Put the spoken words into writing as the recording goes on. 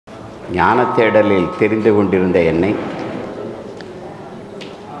ஞான தேடலில் தெரிந்து கொண்டிருந்த என்னை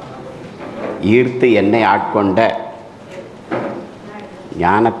ஈர்த்து என்னை ஆட்கொண்ட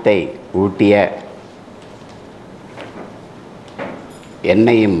ஞானத்தை ஊட்டிய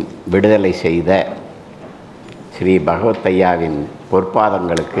என்னையும் விடுதலை செய்த ஸ்ரீ பகவத் ஐயாவின்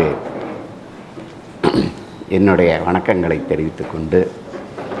பொற்பாதங்களுக்கு என்னுடைய வணக்கங்களை தெரிவித்துக் கொண்டு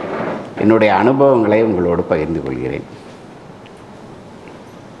என்னுடைய அனுபவங்களை உங்களோடு பகிர்ந்து கொள்கிறேன்.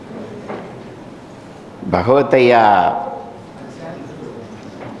 பகவத் ஐயா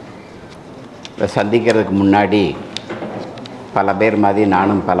சந்திக்கிறதுக்கு முன்னாடி பல பேர் மாதிரி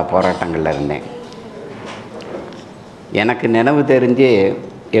நானும் பல போராட்டங்களில் இருந்தேன். எனக்கு நினைவு தெரிஞ்சு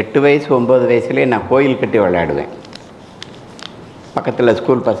 8 வயசு 9 வயசுலேயே நான் கோயில் கட்டி விளையாடுவேன். பக்கத்தில்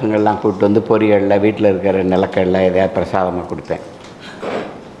ஸ்கூல் பசங்கள்லாம் கூப்பிட்டு வந்து பொரியலில் வீட்டில் இருக்கிற நிலக்கடலை எதையாவது பிரசாதமாக கொடுப்பேன்.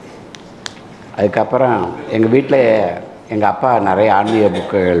 அதுக்கப்புறம் எங்கள் வீட்டில் எங்கள் அப்பா நிறைய ஆன்மீக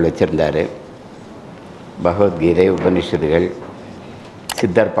புக்குகள் வச்சுருந்தார். பகவத்கீதை, உபனிஷத்துகள்,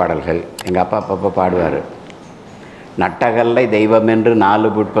 சித்தர் பாடல்கள். எங்கள் அப்பா அப்பப்போ பாடுவார். நட்டகல்லை தெய்வமென்று 4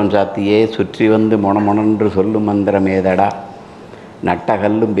 புட்பம் சாத்தியே சுற்றி வந்து மொணமொணன்று சொல்லும் மந்திரம் ஏதடா,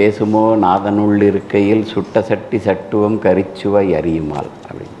 நட்டகல்லும் பேசுமோ நாதனுள் இருக்கையில் சுட்ட சட்டி சட்டுவம் கரிச்சுவை அறியுமாள்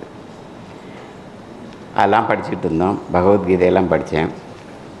அப்படின்னு அதெல்லாம் படிச்சுக்கிட்டு இருந்தோம். பகவத்கீதையெல்லாம் படித்தேன்.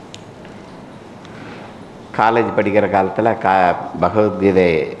 காலேஜ் படிக்கிற காலத்தில் பகவத்கீதை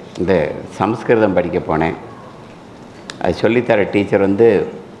இந்த சம்ஸ்கிருதம் படிக்க போனேன். அது சொல்லித்தர டீச்சர் வந்து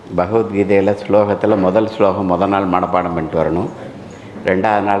பகவத்கீதையில் ஸ்லோகத்தில் முதல் ஸ்லோகம் முதல் நாள் மனப்பாடம் பண்ணிட்டு வரணும்,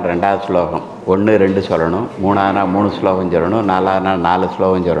 2வது நாள் 2வது ஸ்லோகம் 1 2 சொல்லணும், 3வது நாள் 3 ஸ்லோகம் சொல்லணும், 4வது நாள் 4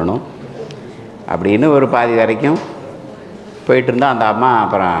 ஸ்லோகம் சொல்லணும் அப்படின்னு ஒரு பாதி வரைக்கும் போயிட்டு இருந்தால் அந்த அம்மா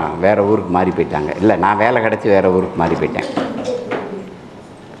அப்புறம் வேறு ஊருக்கு மாறி போயிட்டாங்க. இல்லை, நான் வேலை கிடச்சி வேறு ஊருக்கு மாறி போயிட்டேன்.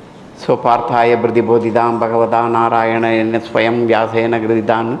 ஸோ பார்த்தாய பிரதிபோதிதான் பகவதா நாராயண என்ன ஸ்வயம் வியாசேன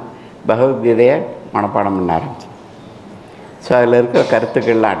கிருதிதான் பகவத்கீதையை மனப்பாடம் பண்ண ஆரம்பிச்சு. ஸோ அதில் இருக்கிற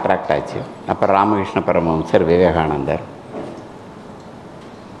கருத்துக்கள்லாம் அட்ராக்ட் ஆச்சு. அப்புறம் ராமகிருஷ்ண பரமஹம்சர், விவேகானந்தர்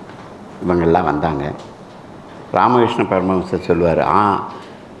இவங்கெல்லாம் வந்தாங்க. ராமகிருஷ்ண பரமஹம்சர் சொல்லுவார்,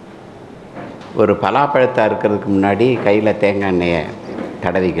 ஒரு பலாப்பழத்தை இருக்கிறதுக்கு முன்னாடி கையில் தேங்காய் எண்ணெயை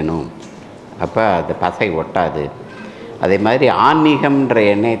தடவிக்கணும், அப்போ அது பசை ஒட்டாது. அதே மாதிரி ஆன்மீகம்ன்ற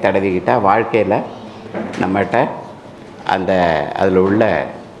எண்ணெயை தடவிக்கிட்டால் வாழ்க்கையில் நம்மகிட்ட அதில் உள்ள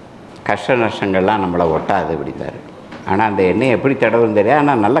கஷ்ட நஷ்டங்கள்லாம் நம்மளை ஒட்டாது அப்படின்னாரு. ஆனால் அந்த எண்ணெய் எப்படி தடவுன்னு தெரியாது.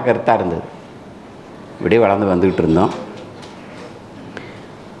 ஆனால் நல்ல கருத்தாக இருந்தது. இப்படி வளர்ந்து வந்துக்கிட்டு இருந்தோம்.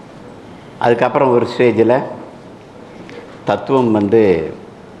 அதுக்கப்புறம் ஒரு ஸ்டேஜில் தத்துவம்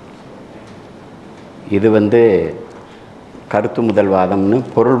இது கருத்து முதல்வாதம்னு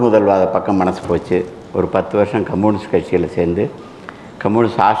பொருள் முதல்வாத பக்கம் மனசு போச்சு. ஒரு 10 வருஷம் கம்யூனிஸ்ட் கட்சியில் சேர்ந்து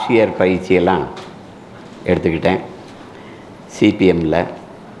கம்யூனிஸ்ட் ஆசிரியர் பயிற்சியெல்லாம் எடுத்துக்கிட்டேன் சிபிஎம்மில்.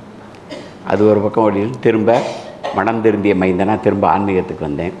 அது ஒரு பக்கம் ஓடிட்டு திரும்ப மனம் திருந்திய மைந்தனா திரும்ப ஆன்மீகத்துக்கு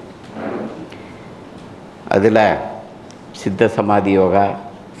வந்தேன். அதில் சித்த சமாதி யோகா,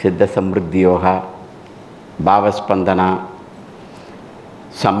 சித்த சம்ருத்தி யோகா, பாவஸ்பந்தனா,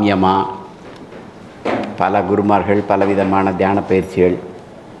 சம்யமா, பல குருமார்கள் பலவிதமான தியான பயிற்சிகள்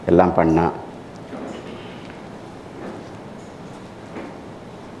எல்லாம் பண்ணான்.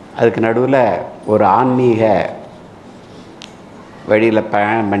 அதுக்கு நடுவில் ஒரு ஆன்மீக வழியில்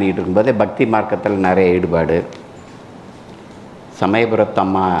பயணம் பண்ணிகிட்டு இருக்கும்போதே பக்தி மார்க்கத்தில் நிறைய ஈடுபாடு. சமயபுரத்து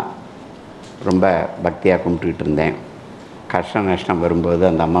அம்மா ரொம்ப பக்தியாக கும்பிட்டுக்கிட்டு இருந்தேன். கஷ்ட நஷ்டம் வரும்போது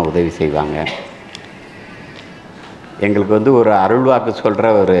அந்த அம்மா உதவி செய்வாங்க. எங்களுக்கு ஒரு அருள்வாக்கு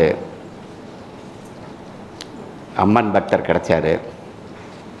சொல்கிற ஒரு அம்மன் பக்தர் கிடச்சார்.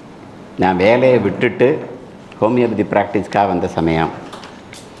 நான் வேலையை விட்டுட்டு ஹோமியோபதி ப்ராக்டிஸ்க்காக வந்த சமயம்.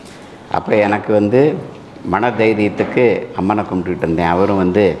 அப்போ எனக்கு மன தைரியத்துக்கு அம்மனை கும்பிட்டுக்கிட்டு இருந்தேன்.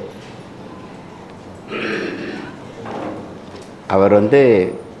 அவர்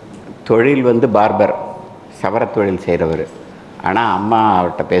தொழில் பார்பர், சவர தொழில் செய்கிறவர். ஆனால் அம்மா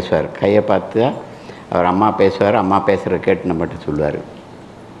அவர்கிட்ட பேசுவார். கையை பார்த்து அவர் அம்மா பேசுவார். அம்மா பேசுகிற கேட்டு நம்மகிட்ட சொல்லுவார்.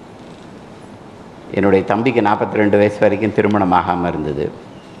 என்னுடைய தம்பிக்கு 42 வயசு வரைக்கும் திருமணம் ஆகாமல் இருந்தது.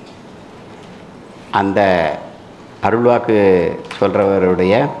 அந்த அருள்வாக்கு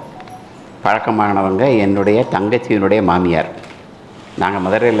சொல்கிறவருடைய பழக்கமானவங்க என்னுடைய தங்கச்சியினுடைய மாமியார். நாங்கள்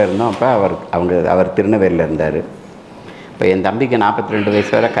மதுரையில் இருந்தோம். அப்போ அவர் திருநெல்வேலியில் இருந்தார். இப்போ என் தம்பிக்கு 42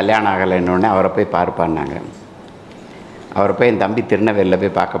 வயசு வரை கல்யாணம் ஆகலைன்னொடனே அவரை போய் பார்ப்பான்னாங்க. அவரை போய் என் தம்பி திருநெல்வேலியில்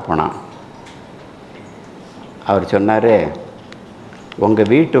போய் பார்க்க போனான். அவர் சொன்னார், உங்கள்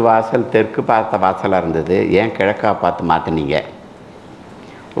வீட்டு வாசல் தெற்கு பார்த்த வாசலாக இருந்தது, ஏன் கிழக்கா பார்த்து மாற்றினீங்க?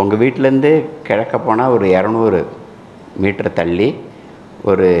 உங்கள் வீட்டிலேருந்து கிழக்க போனால் ஒரு 200 மீட்டர் தள்ளி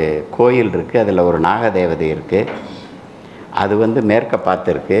ஒரு கோயில் இருக்குது. அதில் ஒரு நாகதேவதை இருக்குது. அது வந்து மேற்க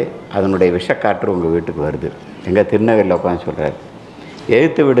பார்த்துருக்கு. அதனுடைய விஷக்காற்று உங்கள் வீட்டுக்கு வருது. எங்கள் திருநெல்வேலியில் உட்காந்து சொல்கிறார்,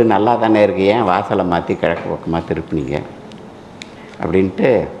 எழுத்து வீடு நல்லா தானே இருக்குது, ஏன் வாசலை மாற்றி கிழக்கு பக்கமாக திருப்பினீங்க அப்படின்ட்டு.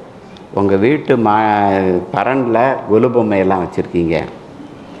 உங்கள் வீட்டு பரனில் கொலு பொம்மையெல்லாம் வச்சுருக்கீங்க.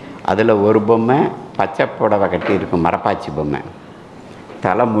 அதில் ஒரு பொம்மை பச்சை புடவை கட்டி இருக்கும், மரப்பாச்சி பொம்மை,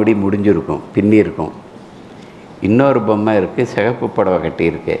 தலை முடி முடிஞ்சிருக்கும், பின்னி இருக்கும். இன்னொரு பொம்மை இருக்குது, சிகப்பு புடவை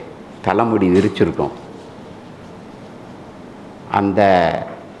கட்டியிருக்கு, தலைமுடி விரிச்சிருக்கும். அந்த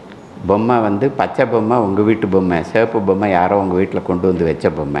பொம்மை வந்து பச்சை பொம்மை உங்கள் வீட்டு பொம்மை, சிவப்பு பொம்மை யாரோ உங்கள் வீட்டில் கொண்டு வந்து வச்ச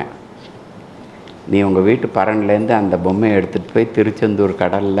பொம்மை. நீ உங்கள் வீட்டு பரன்லேருந்து அந்த பொம்மையை எடுத்துகிட்டு போய் திருச்செந்தூர்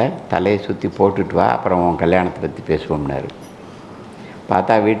கடலில் தலையை சுற்றி போட்டுட்டு வா, அப்புறம் உன் கல்யாணத்தை பற்றி பேசுவோம்னாரு.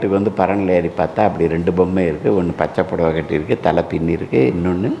 பார்த்தா வீட்டுக்கு வந்து பரனில் ஏறி பார்த்தா அப்படி 2 பொம்மை இருக்குது. ஒன்று பச்சை புடவை கட்டியிருக்கு, தலை பின்னி இருக்குது.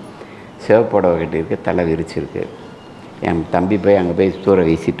 இன்னொன்று சிவப்பு புடவை கட்டியிருக்கு, தலை விரிச்சிருக்கு. என் தம்பி போய் அங்கே போய் தூர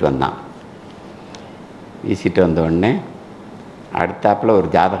வீசிட்டு வந்தான். வீசிட்டு வந்தோடனே அடுத்தாப்பில் ஒரு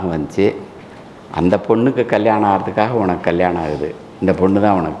ஜாதகம் வந்துச்சு. அந்த பொண்ணுக்கு கல்யாணம் ஆகிறதுக்காக உனக்கு கல்யாணம் ஆகுது, இந்த பொண்ணு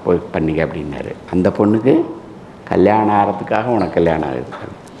தான் உனக்கு போய் பண்ணிக்க அப்படின்னாரு. அந்த பொண்ணுக்கு கல்யாணம் ஆகிறதுக்காக உனக்கு கல்யாணம் ஆகுது.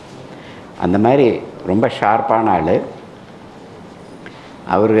 அந்த மாதிரி ரொம்ப ஷார்ப்பான ஆள்.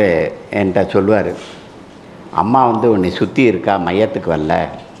 அவர் என்கிட்ட சொல்லுவார், அம்மா வந்து உன்னை சுற்றி இருக்கா, மையத்துக்கு வரல,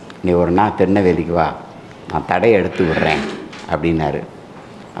 நீ ஒரு நாள் திருநெல்வேலிக்கு வா, நான் தடையை எடுத்து விட்றேன் அப்படின்னாரு.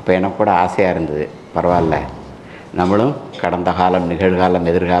 அப்போ எனக்கு கூட ஆசையாக இருந்தது, பரவாயில்ல நம்மளும் கடந்த காலம், நிகழ்காலம்,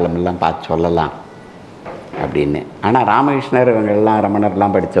 எதிர்காலம் எல்லாம் பார்த்து சொல்லலாம் அப்படின்னு. ஆனால் ராமகிருஷ்ணர் இவங்கெல்லாம்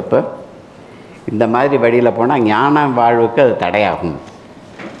ரமணர்லாம் படித்தப்போ இந்த மாதிரி வழியில் போனால் ஞான வாழ்வுக்கு அது தடையாகும்,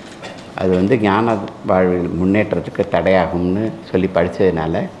 அது வந்து ஞான வாழ்வு முன்னேற்றத்துக்கு தடையாகும்னு சொல்லி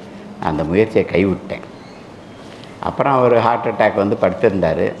படித்ததுனால அந்த முயற்சியை கைவிட்டேன். அப்புறம் அவர் ஹார்ட் அட்டாக் வந்து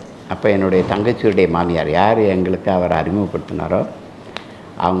படுத்திருந்தார். அப்போ என்னுடைய தங்கச்சியுடைய மாமியார், யார் எங்களுக்கு அவரை அறிமுகப்படுத்தினாரோ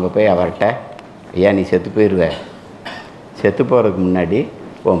அவங்க போய் அவர்கிட்ட, ஐயா நீ செத்து போயிடுவ, செத்து போகிறதுக்கு முன்னாடி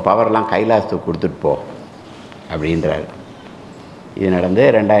உன் பவர்லாம் கைலாசத்துக்கு கொடுத்துட்டு போ அப்படின்றாரு. இது நடந்து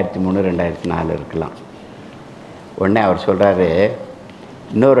 2003 2004 இருக்கலாம். உடனே அவர் சொல்கிறாரு,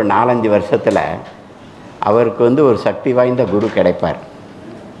 இன்னொரு 4-5 வருஷத்தில் அவருக்கு வந்து ஒரு சக்தி வாய்ந்த குரு கிடைப்பார்,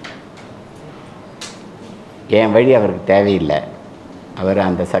 என் வழி அவருக்கு தேவையில்லை, அவர்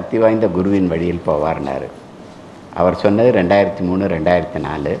அந்த சக்தி வாய்ந்த குருவின் வழியில் போவார்னார். அவர் சொன்னது 2003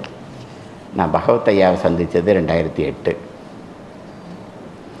 2004. நான் பகவத் ஐயாவை சந்தித்தது 2008.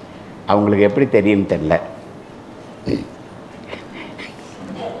 அவங்களுக்கு எப்படி தெரியும்னு தெரில,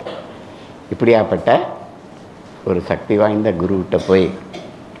 இப்படியாப்பட்ட ஒரு சக்தி வாய்ந்த குருக்கிட்ட போய்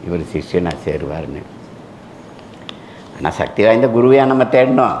இவர் சிஷ்யனாக சேருவார்னு. ஆனால் சக்தி வாய்ந்த குருவையாக நம்ம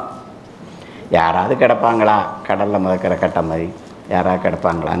தேடணும். யாராவது கிடப்பாங்களா, கடலில் முதக்கிற கட்ட மாதிரி யாராவது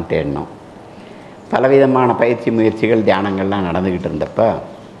கிடப்பாங்களான்னு தேடணும். பலவிதமான பயிற்சி முயற்சிகள், தியானங்கள்லாம் நடந்துக்கிட்டு இருந்தப்போ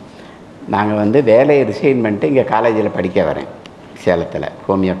நாங்கள் வந்து வேலையை ரிசைன் பண்ணிட்டு இங்கே காலேஜில் படிக்க வரேன், சேலத்தில்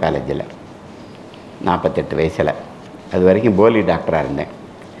ஹோமியோ காலேஜில் 48 வயசில். அது வரைக்கும் போலி டாக்டராக இருந்தேன்.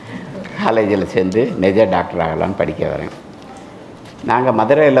 காலேஜில் சேர்ந்து நிஜ டாக்டர் ஆகலான்னு படிக்க வரேன். நாங்கள்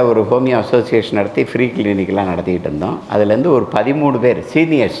மதுரையில் ஒரு ஹோமியோ அசோசியேஷன் நடத்தி ஃப்ரீ கிளினிக்கெலாம் நடத்திக்கிட்டு இருந்தோம். அதுலேருந்து ஒரு 13 பேர்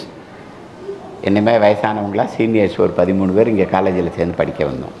சீனியர்ஸ், என்னமே வயசானவங்களா சீனியர்ஸ் ஒரு 13 பேர் இங்கே காலேஜில் சேர்ந்து படிக்க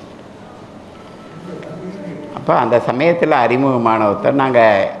வந்தோம். அப்போ அந்த சமயத்தில் அறிமுகமான ஒருத்தர்,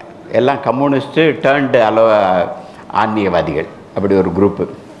 நாங்கள் எல்லாம் கம்யூனிஸ்ட்டு டேர்ன்டு ஆன்மீகவாதிகள், அப்படி ஒரு குரூப்பு.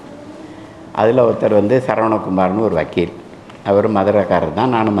 அதில் ஒருத்தர் வந்து சரவணகுமார்னு ஒரு வக்கீல், அவர் மதுரைக்காரர்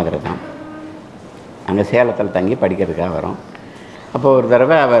தான், நானும் மதுரை தான். அங்கே சேலத்தில் தங்கி படிக்கிறதுக்காக வரோம். அப்போ ஒரு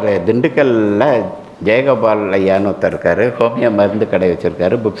தடவை அவர் திண்டுக்கல்லில் ஜெயகோபால் ஐயான்னு ஒருத்தர் இருக்கார், ஹோமியோ மருந்து கடை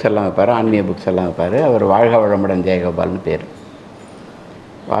வச்சுருக்காரு, புக்ஸ் எல்லாம் வைப்பார், ஆன்மீக புக்ஸ் எல்லாம் வைப்பார். அவர் வாழ்க வளமுடன் ஜெயகோபால்னு பேர்,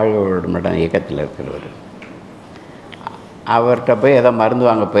 வாழ்க வளமுடன் இயக்கத்தில் இருக்கிறவர். அவர்கிட்ட போய் ஏதோ மருந்து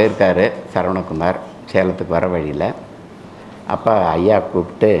வாங்க போயிருக்காரு சரவணகுமார், சேலத்துக்கு வர வழியில். அப்போ ஐயா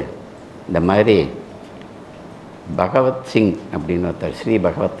கூப்பிட்டு, இந்த மாதிரி பகவத் சிங் அப்படின்னு ஒருத்தர், ஸ்ரீ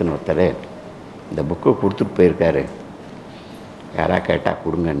பகவத்னு ஒருத்தர் இந்த புக்கு கொடுத்துட்டு போயிருக்காரு, யாராக கேட்டால்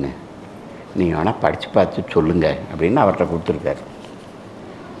கொடுங்கன்னு, நீங்கள் வேணால் படித்து பார்த்து சொல்லுங்கள் அப்படின்னு அவர்கிட்ட கொடுத்துருக்காரு.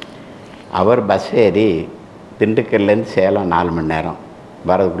 அவர் பஸ் ஏறி திண்டுக்கல்லேருந்து சேலம் 4 மணி நேரம்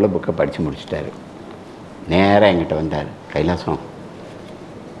வரதுக்குள்ளே புக்கை படித்து முடிச்சிட்டாரு. நேராக என்கிட்ட வந்தார், கைலாசம்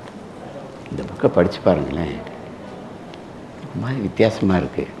இந்த புக்கை படித்து பாருங்களேன், மாதிரி வித்தியாசமாக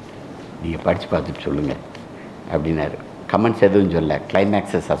இருக்குது, நீங்கள் படித்து பார்த்துட்டு சொல்லுங்கள் அப்படின்னாரு. கமெண்ட்ஸ் எதுவும் சொல்ல,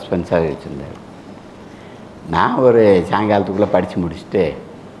 கிளைமேக்ஸை சஸ்பென்ஸாக வச்சுருந்தார். நான் ஒரு சாயங்காலத்துக்குள்ளே படித்து முடிச்சுட்டு,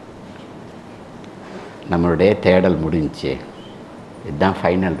 நம்மளுடைய தேடல் முடிஞ்சிச்சு, இதுதான்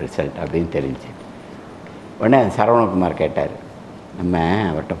ஃபைனல் ரிசல்ட் அப்படின்னு தெரிஞ்சு. உடனே சரவணகுமார் கேட்டார், நம்ம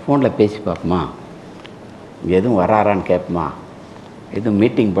அவர்கிட்ட ஃபோனில் பேசி பார்ப்போமா, இங்கே எதுவும் வராரான்னு கேட்போமா, எதுவும்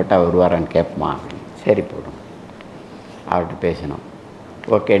மீட்டிங் போட்டால் வருவாரான்னு கேட்போமா. சரி போடும். அவர்கிட்ட பேசினோம்.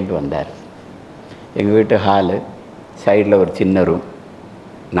 ஓகேன்ட்டு வந்தார். எங்கள் வீட்டு ஹாலு, சைடில் ஒரு சின்ன ரூம்,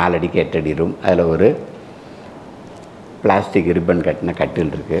 4 அடிக்கு 8 அடி ரூம். அதில் ஒரு பிளாஸ்டிக் ரிப்பன் கட்டின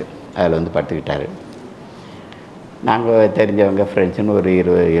கட்டில் இருக்குது. அதில் வந்து படுத்துக்கிட்டார். நாங்கள் தெரிஞ்சவங்க ஃப்ரெண்ட்ஸுன்னு ஒரு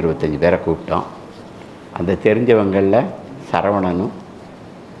 20-25 பேரை கூப்பிட்டோம். அந்த தெரிஞ்சவங்களில் சரவணனும்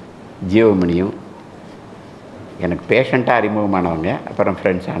ஜீவமணியும் எனக்கு பேஷண்ட்டாக அறிமுகமானவங்க, அப்புறம்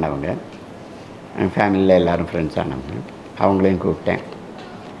ஃப்ரெண்ட்ஸ் ஆனவங்க. எங்கள் ஃபேமிலியில் எல்லோரும் ஃப்ரெண்ட்ஸ் ஆனவங்க. அவங்களையும் கூப்பிட்டேன்.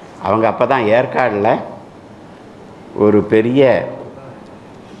 அவங்க அப்போ தான் ஏற்காடில் ஒரு பெரிய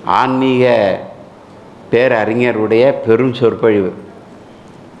ஆன்மீக பேரறிஞருடைய பெரும் சொற்பொழிவு,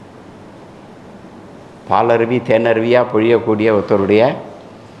 பாலருவி தேனருவியாக பொழியக்கூடிய ஒருத்தருடைய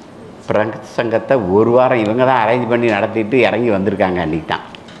பிரசங்கத்தை ஒரு வாரம் இவங்க தான் அரேஞ்ச் பண்ணி நடத்திட்டு இறங்கி வந்திருக்காங்க. அன்றைக்கி தான்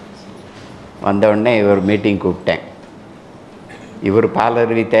வந்தவுடனே இவர் மீட்டிங் கூப்பிட்டேன். இவர்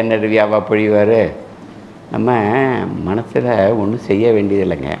பாலருவி தேனருவியாவாக பொழிவார். நம்ம மனசில் ஒன்றும் செய்ய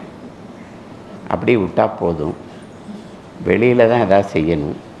வேண்டியதில்லைங்க, அப்படி விட்டால் போதும், வெளியில் தான் எதாவது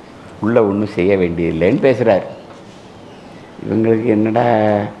செய்யணும், உள்ளே ஒன்றும் செய்ய வேண்டியதில்லைன்னு பேசுகிறார். இவங்களுக்கு என்னடா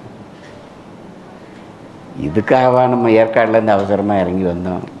இதுக்காகவா நம்ம ஏற்காடுலேருந்து அவசரமாக இறங்கி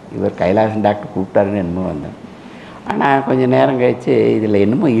வந்தோம், இவர் கைலாசன் டாக்டர் கூப்பிட்டாருன்னு என்னமோ வந்தோம். ஆனால் கொஞ்சம் நேரம் கழித்து இதில்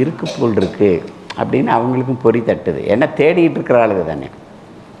என்னமோ இருக்கு போல் இருக்குது அப்படின்னு அவங்களுக்கும் பொறி தட்டுது. ஏன்னா தேடிக்கிட்டு இருக்கிற ஆளுக்கு தானே,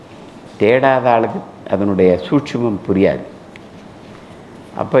 தேடாத ஆளுக்கு அதனுடைய சூட்சுமம் புரியாது.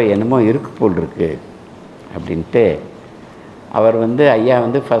 அப்போ என்னமோ இருக்கு போல் இருக்குது அப்படின்ட்டு அவர் வந்து ஐயா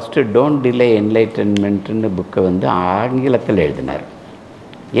வந்து ஃபஸ்ட்டு டோன்ட் டிலே என்லைட்டன்மெண்ட்டுன்னு புக்கை வந்து ஆங்கிலத்தில் எழுதினார்.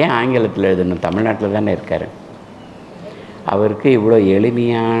 ஏன் ஆங்கிலத்தில் எழுதணும்? தமிழ்நாட்டில் தானே இருக்கார். அவருக்கு இவ்வளோ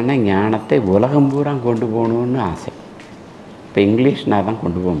எளிமையான ஞானத்தை உலகம் பூரா கொண்டு போகணுன்னு ஆசை. இப்போ இங்கிலீஷ்னால் தான்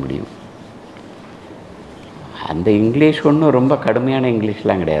கொண்டு போக முடியும். அந்த இங்கிலீஷ் ஒன்றும் ரொம்ப கடுமையான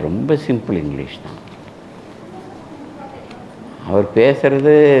இங்கிலீஷ்லாம் கிடையாது, ரொம்ப சிம்பிள் இங்கிலீஷ் தான். அவர்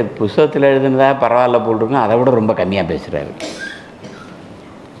பேசுகிறது புஸ்தகத்தில் எழுதுனதா பரவாயில்ல போட்டிருக்கோம், அதை விட ரொம்ப கம்மியாக பேசுகிறாரு.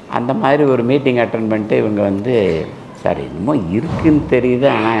 அந்த மாதிரி ஒரு மீட்டிங் அட்டன் பண்ணிட்டு இவங்க வந்து சார் இன்னமும் இருக்குதுன்னு தெரியுது,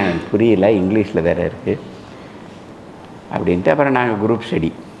 ஆனால் புரியல, இங்கிலீஷில் வேறு இருக்குது அப்படின்ட்டு அப்புறம் நாங்கள் குரூப் ஸ்டடி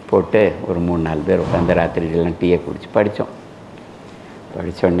போட்டு ஒரு 3-4 பேர் உட்காந்து ராத்திரிலாம் டீயை குடிச்சு படித்தோம்.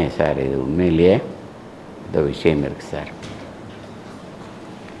 படித்தோடனே சார் இது உண்மையிலேயே ஏதோ விஷயம் இருக்குது சார்.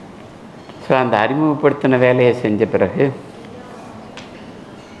 ஸோ அந்த அறிமுகப்படுத்தின வேலையை செஞ்ச பிறகு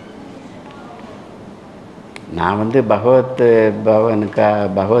நான் வந்து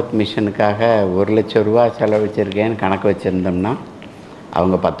பகவத் மிஷனுக்காக 1 லட்சம் ரூபா செலவழிச்சிருக்கேன்னு கணக்கு வச்சுருந்தோம்னா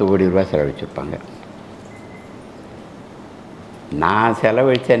அவங்க 10 கோடி ரூபா செலவழிச்சிருப்பாங்க. நான்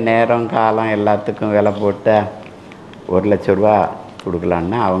செலவழித்த நேரம் காலம் எல்லாத்துக்கும் விலை போட்டு 1 லட்ச ரூபா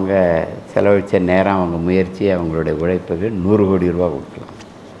கொடுக்கலான்னா அவங்க செலவழித்த நேரம், அவங்க முயற்சி, அவங்களுடைய உழைப்புக்கு 100 கோடி ரூபா கொடுக்கலாம்.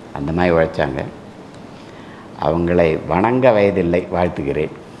 அந்த மாதிரி உழைச்சாங்க. அவங்களை வணங்க வயதில்லை,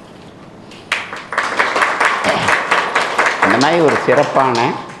 வாழ்த்துகிறேன். அந்த மாதிரி ஒரு சிறப்பான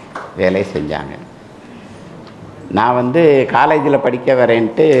வேலை செஞ்சாங்க. நான் வந்து காலேஜில் படிக்க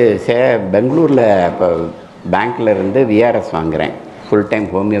வரேன்ட்டு பெங்களூரில் இப்போ பேங்க்கில் இருந்து விஆர்எஸ் வாங்குகிறேன், ஃபுல் டைம்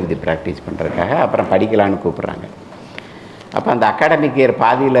ஹோமியோபதி ப்ராக்டிஸ் பண்ணுறதுக்காக. அப்புறம் படிக்கலான்னு கூப்பிட்றாங்க. அப்போ அந்த அகாடமிக் இயர்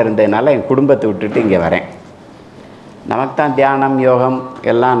பாதியில் இருந்ததுனால என் குடும்பத்தை விட்டுட்டு இங்கே வரேன். நமக்கு தான் தியானம் யோகம்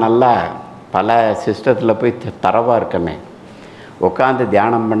எல்லாம் நல்லா பல சிஸ்டத்தில் போய் தரவாக இருக்கமே. உட்காந்து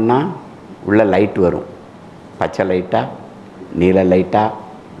தியானம் பண்ணால் உள்ள லைட் வரும், பச்சை லைட்டாக, நீல லைட்டாக,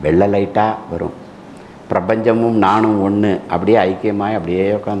 வெள்ளை லைட்டாக வரும். பிரபஞ்சமும் நானும் ஒன்று அப்படியே ஐக்கியமாக அப்படியே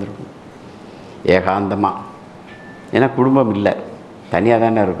உட்காந்துருக்கும் ஏகாந்தமாக. ஏன்னா குடும்பம் இல்லை, தனியாக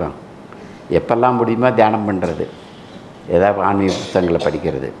தானே இருக்கும். எப்பெல்லாம் முடியுமோ தியானம் பண்ணுறது, ஏதாவது ஆன்மீக புத்தகங்களை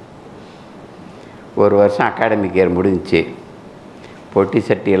படிக்கிறது. ஒரு வருஷம் அகாடமிக் இயர் முடிஞ்சிச்சு. பொட்டி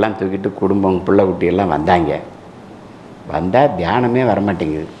சட்டியெல்லாம் தூக்கிட்டு குடும்பம் பிள்ளை குட்டியெல்லாம் வந்தாங்க. வந்தால் தியானமே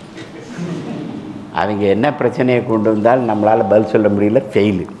வரமாட்டேங்குது. அவங்க என்ன பிரச்சனையை கொண்டு வந்தாலும் நம்மளால் பதில் சொல்ல முடியல,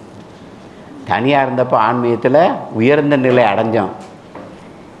 ஃபெயிலு. தனியாக இருந்தப்போ ஆன்மீகத்தில் உயர்ந்த நிலை அடைஞ்சோம்.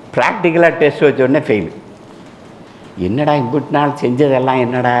 ப்ராக்டிக்கலாக டெஸ்ட் வச்சோடனே ஃபெயிலு. என்னடா இம்பிட்டு நாள் செஞ்சதெல்லாம்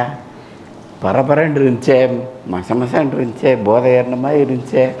என்னடா பரபரன்னு இருந்துச்சே, மசமசான்னு இருந்துச்சே, போதை ஏறின மாதிரி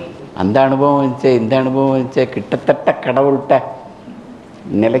இருந்துச்சே, அந்த அனுபவம் இருந்துச்சே, இந்த அனுபவம் இருந்துச்சே, கிட்டத்தட்ட கடவுள்கிட்ட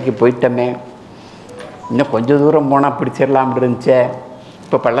நிலைக்கு போயிட்டோமே, இன்னும் கொஞ்சம் தூரம் போனால் பிடிச்சிடலாம் இருந்துச்சே,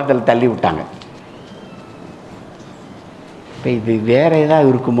 இப்போ பள்ளத்தில் தள்ளி விட்டாங்க. இப்போ இது வேறு ஏதாவது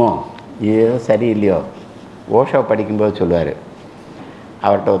இருக்குமோ, ஏதோ சரியில்லையோ. ஓஷோ படிக்கும்போது சொல்லுவார்,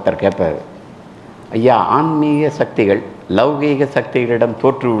 அவர்கிட்ட ஒருத்தர் கேட்பார், ஐயா ஆன்மீக சக்திகள் லௌகீக சக்திகளிடம்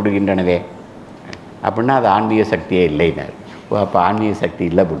தோற்று விடுகின்றனவே அப்படின்னா அது ஆன்மீக சக்தியே இல்லைனார். அப்போ ஆன்மீக சக்தி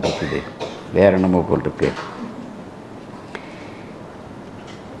இல்லை போட்டிருக்குது, வேறு என்னமோ போட்டிருக்கு.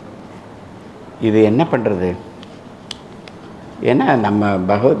 இது என்ன பண்ணுறது? ஏன்னா நம்ம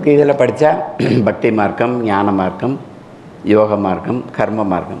பகவத்கீதையில் படித்தா பக்தி மார்க்கம், ஞான மார்க்கம், யோக மார்க்கம், கர்ம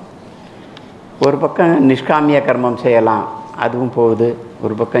மார்க்கம், ஒரு பக்கம் நிஷ்காமிய கர்மம் செய்யலாம், அதுவும் போகுது.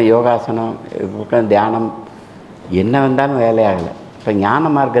 ஒரு பக்கம் யோகாசனம், ஒரு பக்கம் தியானம், என்ன வந்தாலும் வேலையாகலை. இப்போ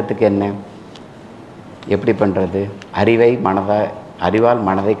ஞான மார்க்கத்துக்கு என்ன, எப்படி பண்ணுறது? அறிவால்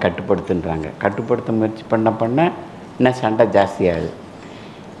மனதை கட்டுப்படுத்துன்றாங்க. கட்டுப்படுத்த முயற்சி பண்ண இன்னும் சண்டை ஜாஸ்தியாகுது.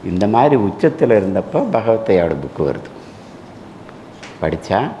 இந்த மாதிரி உச்சத்தில் இருந்தப்போ பகவத்தையோட புக்கு வருது.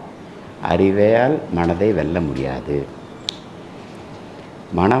 படித்தா அறிவையால் மனதை வெல்ல முடியாது,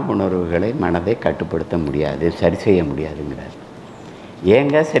 மன உணர்வுகளை மனதை கட்டுப்படுத்த முடியாது, சரி செய்ய முடியாதுங்கிறார்.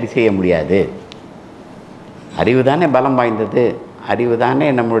 ஏங்க சரி செய்ய முடியாது? அறிவு தானே பலம் வாய்ந்தது, அறிவு தானே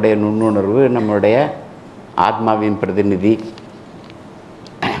நம்மளுடைய நுண்ணுணர்வு, நம்மளுடைய ஆத்மாவின் பிரதிநிதி,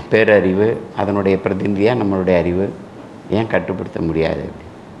 பேரறிவு, அதனுடைய பிரதிநிதியாக நம்மளுடைய அறிவு. ஏன் கட்டுப்படுத்த முடியாது?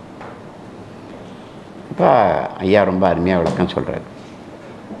 இப்போ ஐயா ரொம்ப அருமையாக விளக்கம் சொல்கிறார்.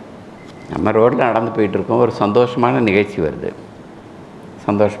 நம்ம ரோட்டில் நடந்து போயிட்டுருக்கோம், ஒரு சந்தோஷமான நிகழ்ச்சி வருது,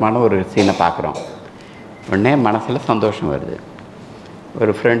 சந்தோஷமான ஒரு சீனை பார்க்குறோம். உடனே மனசில் சந்தோஷம் வருது.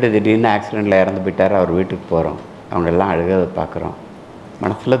 ஒரு ஃப்ரெண்டு திடீர்னு ஆக்சிடெண்ட்டில் இறந்து போயிட்டார், அவர் வீட்டுக்கு போகிறோம், அவங்கெல்லாம் அழுகிறத பார்க்குறோம்,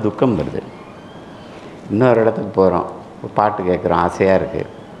 மனசில் துக்கம் வருது. இன்னொரு இடத்துக்கு போகிறோம், ஒரு பாட்டு கேட்குறோம், ஆசையாக இருக்குது,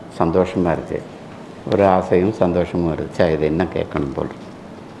 சந்தோஷமாக இருக்குது, ஒரு ஆசையும் சந்தோஷமும் வருது, சரி இது என்ன கேட்கணும் போல்.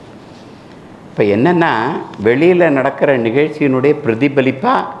 இப்போ என்னென்னா, வெளியில் நடக்கிற நிகழ்ச்சியினுடைய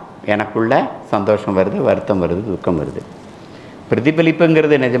பிரதிபலிப்பாக எனக்குள்ள சந்தோஷம் வருது, வருத்தம் வருது, துக்கம் வருது.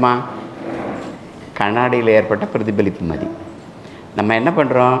 பிரதிபலிப்புங்கிறது நிஜமா கண்ணாடியில் ஏற்பட்ட பிரதிபலிப்பு மாதிரி. நம்ம என்ன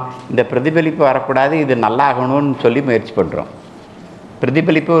பண்ணுறோம், இந்த பிரதிபலிப்பு வரக்கூடாது, இது நல்லா ஆகணும்னு சொல்லி முயற்சி பண்ணுறோம்.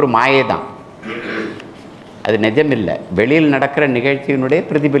 பிரதிபலிப்பு ஒரு மாயை தான், அது நிஜம் இல்லை. வெளியில் நடக்கிற நிகழ்ச்சியினுடைய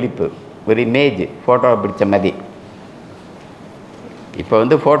பிரதிபலிப்பு, ஒரு இமேஜ், ஃபோட்டோவை பிடிச்ச மாதிரி.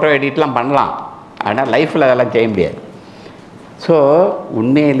 இப்போ ஃபோட்டோ எடிட்லாம் பண்ணலாம், ஆனால் லைஃப்பில் அதெல்லாம் செய்ய முடியாது. ஸோ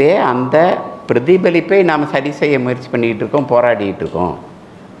உண்மையிலே அந்த பிரதிபலிப்பை நாம் சரி செய்ய முயற்சி பண்ணிக்கிட்டு இருக்கோம், போராடிக்கிட்டு இருக்கோம்.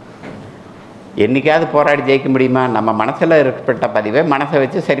 என்றைக்காவது போராடி ஜெயிக்க முடியுமா? நம்ம மனசில் ஏற்பட்ட பதிவை மனசை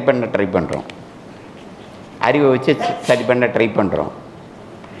வச்சு சரி பண்ண ட்ரை பண்ணுறோம், அறிவை வச்சு சரி பண்ண ட்ரை பண்ணுறோம்.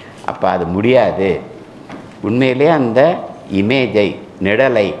 அப்போ அது முடியாது. உண்மையிலே அந்த இமேஜை,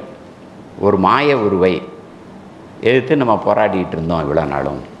 நிழலை, ஒரு மாய உருவை எதிர்த்து நம்ம போராடிட்டு இருந்தோம் இவ்வளோ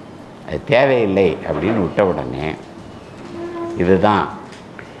நாளும். அது தேவையில்லை அப்படின்னு விட்ட உடனே இதுதான்.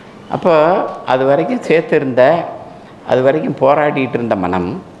 அப்போ அது வரைக்கும் சேர்த்துருந்த, அது வரைக்கும் போராடிட்டு இருந்த மனம்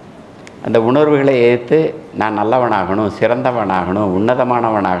அந்த உணர்வுகளை எதிர்த்து நான் நல்லவனாகணும், சிறந்தவனாகணும்,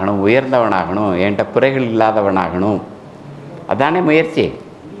 உன்னதமானவனாகணும், உயர்ந்தவனாகணும், என்கிட்ட குறைகள் இல்லாதவனாகணும், அதானே முயற்சி.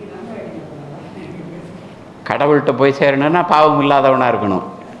 கடவுள்கிட்ட போய் சேரணும்னா பாவம் இல்லாதவனாக இருக்கணும்,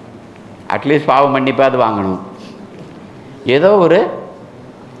 அட்லீஸ்ட் பாவம் மன்னிப்பாது வாங்கணும். ஏதோ ஒரு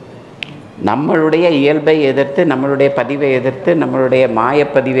நம்மளுடைய இயல்பை எதிர்த்து, நம்மளுடைய பதிவை எதிர்த்து, நம்மளுடைய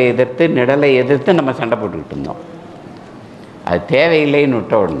மாயப்பதிவை எதிர்த்து, நிழலை எதிர்த்து நம்ம சண்டை போட்டுக்கிட்டு இருந்தோம். அது தேவையில்லைன்னு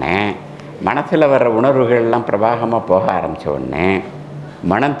விட்ட உடனே மனசில் வர்ற உணர்வுகள்லாம் பிரவாகமாக போக ஆரம்பித்த உடனே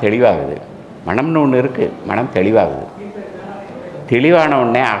மனம் தெளிவாகுது. மனம்னு ஒன்று இருக்குது, மனம் தெளிவாகுது. தெளிவான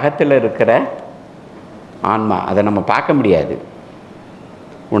உடனே அகத்தில் இருக்கிற ஆன்மா, அதை நம்ம பார்க்க முடியாது,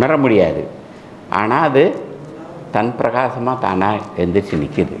 உணர முடியாது, ஆனால் அது தன் பிரகாசமாக தானாக எந்திரிச்சு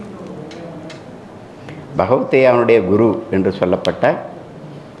நிற்கிது. பகவத்தை அவனுடைய குரு என்று சொல்லப்பட்ட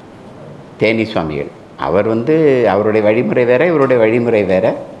தேனி சுவாமிகள், அவர் அவருடைய வழிமுறை வேறு, இவருடைய வழிமுறை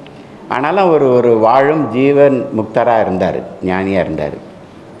வேறு. ஆனாலும் ஒரு வாழும் ஜீவன் முக்தராக இருந்தார், ஞானியாக இருந்தார்.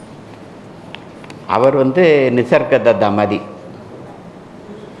 அவர் நிசர்க தத்தமதி,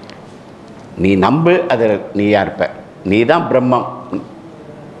 நீ நம்பு, அது நீயாக இருப்ப, நீ தான் பிரம்மம்,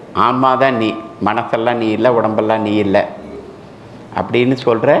 ஆன்மா தான் நீ, மனசெல்லாம் நீ இல்லை, உடம்பெல்லாம் நீ இல்லை அப்படின்னு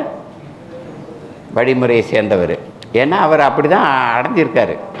சொல்கிற வழிமுறையை சேர்ந்தவர். ஏன்னா அவர் அப்படி தான்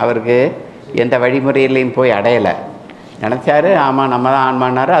அடைஞ்சிருக்காரு. அவருக்கு எந்த வழிமுறையிலையும் போய் அடையலை. நினச்சாரு ஆமாம் நம்ம தான்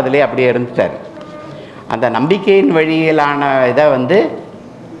ஆன்மானாரு, அதிலே அப்படியே இருந்துட்டார். அந்த நம்பிக்கையின் வழியிலான இதை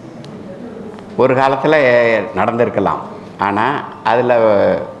ஒரு காலத்தில் நடந்திருக்கலாம். ஆனால் அதில்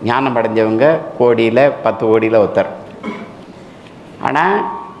ஞானம் அடைஞ்சவங்க கோடியில் 10 கோடியில் ஒருத்தர். ஆனால்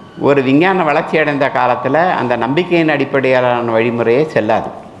ஒரு விஞ்ஞான வளர்ச்சி அடைந்த காலத்தில் அந்த நம்பிக்கையின் அடிப்படையிலான வழிமுறையே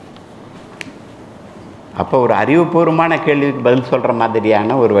செல்லாது. அப்போ ஒரு அறிவுபூர்வமான கேள்விக்கு பதில் சொல்கிற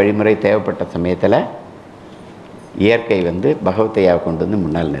மாதிரியான ஒரு வழிமுறை தேவைப்பட்ட சமயத்தில் இயற்கை பகவத்தையாவை கொண்டு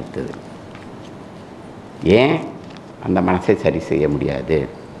முன்னால் நிறுத்துது. ஏன் அந்த மனசை சரி செய்ய முடியாது?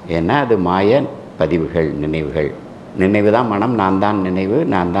 ஏன்னா அது மாய பதிவுகள், நினைவுகள். நினைவு தான் மனம், நான் தான் நினைவு,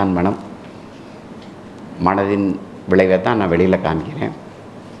 நான் தான் மனம். மனதின் விளைவை தான் நான் வெளியில் காமிக்கிறேன்.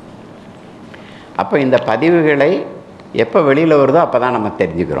 அப்போ இந்த பதிவுகளை எப்போ வெளியில் வருதோ அப்போ தான் நம்ம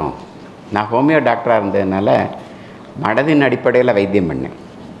தெரிஞ்சுக்கிறோம். நான் ஹோமியோ டாக்டராக இருந்ததுனால மனதின் அடிப்படையில் வைத்தியம் பண்ணேன்.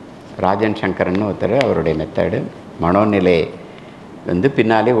 ராஜன் சங்கரன்னு ஒருத்தர், அவருடைய மெத்தடு மனோநிலை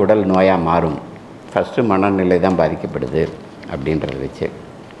பின்னாலே உடல் நோயாக மாறும், ஃபஸ்ட்டு மனநிலை தான் பாதிக்கப்படுது அப்படின்றத வச்சு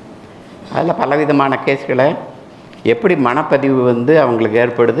அதில் பலவிதமான கேஸ்களை எப்படி மனப்பதிவு அவங்களுக்கு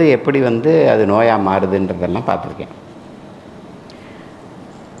ஏற்படுது, எப்படி அது நோயாக மாறுதுன்றதெல்லாம் பார்த்துருக்கேன்.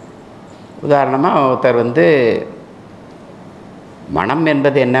 உதாரணமாக ஒருத்தர் மனம்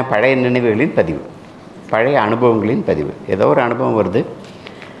என்பது என்ன, பழைய நினைவுகளின் பதிவு, பழைய அனுபவங்களின் பதிவு. ஏதோ ஒரு அனுபவம் வருது,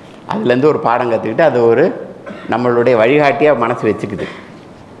 அதுலேருந்து ஒரு பாடம் கற்றுக்கிட்டு அது ஒரு நம்மளுடைய வழிகாட்டியாக மனசு வச்சுக்குது.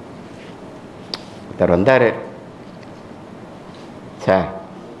 ஒருத்தர் வந்தார், சார்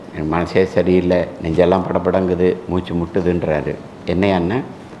என் மனசே சரியில்லை, நெஞ்செல்லாம் படப்படங்குது, மூச்சு முட்டுதுன்றாரு. என்னையான்னு,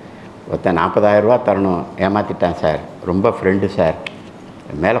 ஒருத்தன் 40,000 ரூபா தரணும் ஏமாற்றிட்டான் சார், ரொம்ப ஃப்ரெண்டு சார்,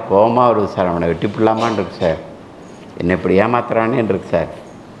 மேலே கோபமாக வருது சார், அவனை வெட்டி பிடலாமான்னு இருக்கு சார், என்னை இப்படி ஏமாத்துறானேன்னு இருக்கு சார்.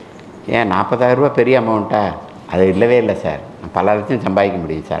 ஏன் 40,000 ரூபா பெரிய அமௌண்ட்டா? அது இல்லவே இல்லை சார், நான் பல லட்சம் சம்பாதிக்க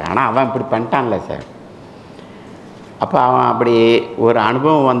முடியும் சார், ஆனால் அவன் இப்படி பண்ணிட்டான்ல சார். அப்போ அவன் அப்படி ஒரு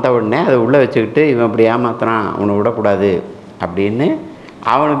அனுபவம் வந்த உடனே அதை உள்ளே வச்சுக்கிட்டு இவன் இப்படி ஏமாத்துறான், அவனை விடக்கூடாது அப்படின்னு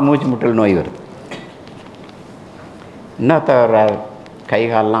அவனுக்கு மூச்சு முட்டல் நோய் வருது. இன்னொருத்தர கை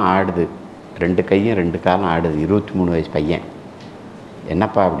காலெலாம் ஆடுது, 2 கையும் 2 காலும் ஆடுது, 23 வயசு பையன்.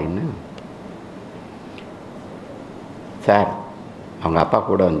 என்னப்பா அப்படின்னு, சார் அவங்க அப்பா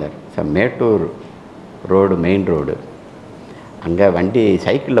கூட வந்தார் sir, Mettur road main road, அங்கே வண்டி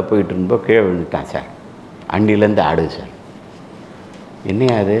சைக்கிளில் போயிட்டு இருந்தப்போ கீழே விழுந்துட்டான் சார், அண்டிலேருந்து ஆடுது சார்.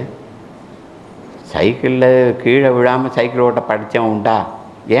 என்னையா அது, சைக்கிளில் கீழே விழாமல் சைக்கிள் ஓட்ட படித்தவன் உண்டா,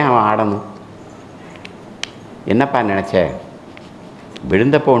 ஏன் அவன் ஆடணும்? என்னப்பா நினச்ச?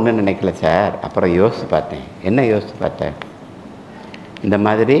 விழுந்தப்போ ஒன்றும் நினைக்கல சார், அப்புறம் யோசித்து பார்த்தேன். என்ன யோசித்து பார்த்தேன்? இந்த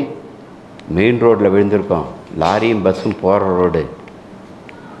மாதிரி மெயின் ரோட்டில் விழுந்திருக்கோம், லாரியும் பஸ்ஸும் போகிற ரோடு,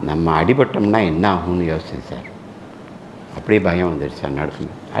 நம்ம அடிபட்டோம்னா என்ன ஆகும்னு யோசிச்சேன் சார். அப்படியே பயம் வந்துடுச்சு சார்.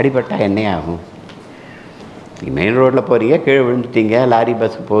 நடக்கும் அடிபட்டால் என்ன ஆகும்? நீங்கள் மெயின் ரோட்டில் போகிறீங்க, கீழே விழுந்துட்டீங்க, லாரி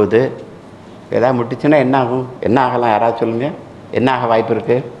பஸ்ஸு போகுது, எதாவது முட்டுச்சுன்னா என்ன ஆகும்? என்ன ஆகலாம், யாராவது சொல்லுங்கள், என்ன ஆக வாய்ப்பு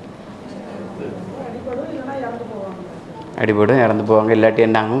இருக்குது? அடிபடும், இறந்து போவாங்க. இல்லாட்டி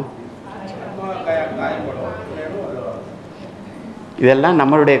என்ன ஆகும்? இதெல்லாம்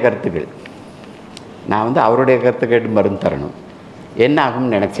நம்மளுடைய கருத்துக்கள். நான் அவருடைய கருத்து கேட்டு மருந்து தரணும். என்ன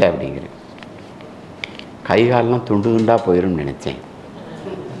ஆகும்னு நினச்சேன் அப்படிங்கிறேன். கை காலெலாம் துண்டு துண்டாக போயிடும்னு நினச்சேன்.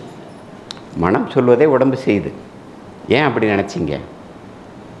 மனம் சொல்வதே உடம்பு செய்யுது. ஏன் அப்படி நினச்சிங்க?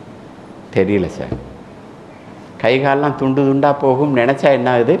 தெரியல சார். கை காலெலாம் துண்டு துண்டாக போகும் நினச்சா என்ன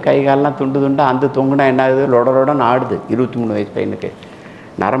ஆகுது? கை காலெலாம் துண்டு துண்டாக அந்த தொங்குனா என்ன ஆகுது? லொடலோடன்னு ஆடுது. 23 வயசு பையனுக்கு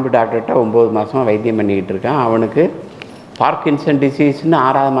நரம்பு டாக்டர்கிட்ட 9 மாதமாக வைத்தியம் பண்ணிக்கிட்டு இருக்கான். அவனுக்கு பார்க்கின்சன் டிசீஸ்னு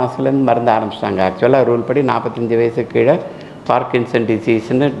 6ஆவது மாதத்துலேருந்து மருந்து ஆரம்பிச்சிட்டாங்க. ஆக்சுவலாக ரூல் படி 45 வயசுக்கு கீழே பார்க்கின்சன்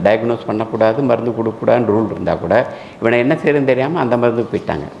டிசீஸ்னு டயக்னோஸ் பண்ணக்கூடாது, மருந்து கொடுக்கக்கூடாதுன்னு ரூல் இருந்தால் கூட இவனை என்ன செய்யறதுன்னு தெரியாமல் அந்த மருந்துக்கு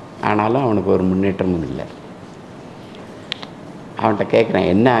போயிட்டாங்க. ஆனாலும் அவனுக்கு ஒரு முன்னேற்றமும் இல்லை. அவன்கிட்ட கேட்குறேன்,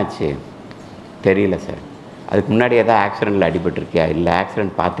 என்ன ஆச்சு? தெரியல சார். அதுக்கு முன்னாடி எதாவது ஆக்சிடெண்ட்டில் அடிபட்டிருக்கியா? இல்லை.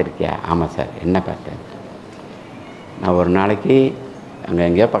 ஆக்சிடெண்ட் பார்த்துருக்கியா? ஆமாம் சார். என்ன பார்த்தேன்? நான் ஒரு நாளைக்கு அங்கே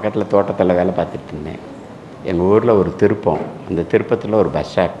எங்கேயோ பக்கத்தில் தோட்டத்தில் வேலை பார்த்துட்டு இருந்தேன். எங்கள் ஊரில் ஒரு திருப்பம், அந்த திருப்பத்தில் ஒரு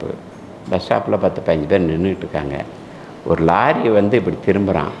பஸ் ஸ்டாப்பில் 10-15 பேர் நின்றுட்டு இருக்காங்க. ஒரு லாரி இப்படி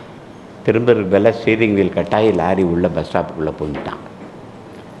திரும்புகிறான். திரும்புறதுக்கு பதிலாக ஸ்டீரிங் வீல் கட்டாயி லாரி உள்ள பஸ் ஸ்டாப்புக்குள்ளே போயிட்டான்.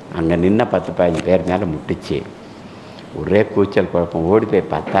 அங்கே நின்ன 10-15 பேர் மேலே முட்டிச்சு. ஒரே கூச்சல் குழப்பம். ஓடி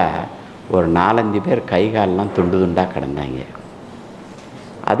போய் பார்த்தா ஒரு 4-5 பேர் கை காலெலாம் துண்டு துண்டாக கிடந்தாங்க.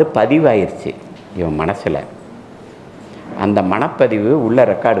 அது பதிவாயிருச்சு இவன் மனசில். அந்த மனப்பதிவு உள்ள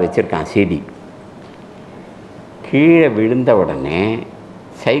ரெக்கார்டு வச்சுருக்கான், சிடி. கீழே விழுந்த உடனே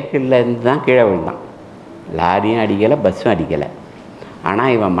சைக்கிள்லேருந்து தான் கீழே விழுந்தான். லாரியும் அடிக்கலை, பஸ்ஸும் அடிக்கலை.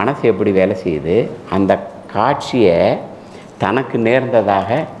 ஆனால் இவன் மனசு எப்படி வேலை செய்யுது? அந்த காட்சியை தனக்கு நேர்ந்ததாக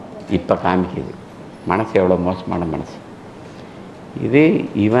இப்போ காமிக்குது. மனசு எவ்வளோ மோசமான மனசு. இது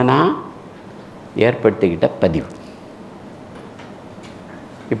இவனாக ஏற்படுத்திக்கிட்ட பதிவு.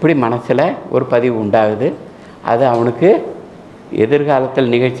 இப்படி மனசில் ஒரு பதிவு உண்டாகுது. அது அவனுக்கு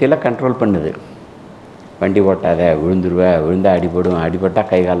எதிர்காலத்தில் நிகழ்ச்சியில் கண்ட்ரோல் பண்ணுது. வண்டி ஓட்டாத, விழுந்துருவ, விழுந்தால் அடிபடும், அடிபட்டால்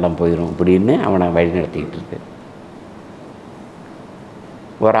கை காலெலாம் போயிடும் இப்படின்னு அவனை வழி நடத்திக்கிட்டு இருக்கு.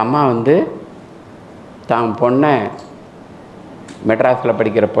 ஒரு அம்மா தான் பொண்ணை, மெட்ராஸில்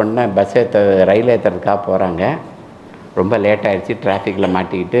படிக்கிற பொண்ணை ரயில் ஏற்றுறதுக்காக போகிறாங்க. ரொம்ப லேட் ஆகிடுச்சு, டிராஃபிக்கில்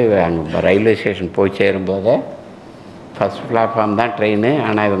மாட்டிக்கிட்டு அங்கே ரயில்வே ஸ்டேஷன் போய் சேரும்போதே ஃபஸ்ட் பிளாட்ஃபார்ம் தான் ட்ரெயின்.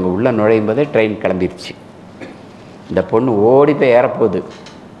 ஆனால் இவங்க உள்ளே நுழையும் போதே ட்ரெயின் கிளம்பிடுச்சு. இந்த பொண்ணு ஓடி போய் ஏறப்போகுது.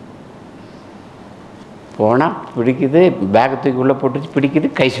 போனால் பிடிக்குது, பேக்கை தூக்கி உள்ளே போட்டுச்சு, பிடிக்குது,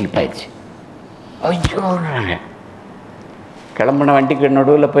 கை ஸ்லிப்பாயிடுச்சு. ஐயோன்றாங்க. கிளம்புன வண்டிக்கு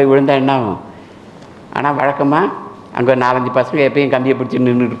நடுவில் போய் விழுந்தால் என்ன ஆகும்? ஆனால் வழக்கமாக அங்கே 4-5 பசங்க எப்பயும் கம்பியை பிடிச்சி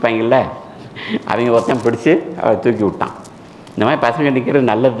நின்றுட்டு இருப்பாங்கல்ல, அவங்க ஒருத்தன் பிடிச்சி அவளை தூக்கி விட்டான். இந்த மாதிரி பசங்க நிற்கிறது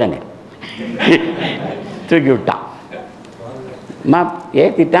நல்லது தானே. தூக்கி விட்டான்,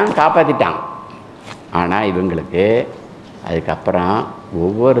 ஏற்றிட்டான், காப்பாற்றிட்டான். ஆனால் இவங்களுக்கு அதுக்கப்புறம்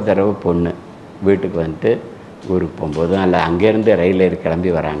ஒவ்வொரு தடவை பொண்ணு வீட்டுக்கு வந்துட்டு ஊருக்கு போகும்போதும் இல்லை அங்கேருந்து ரயில் ஏறி கிளம்பி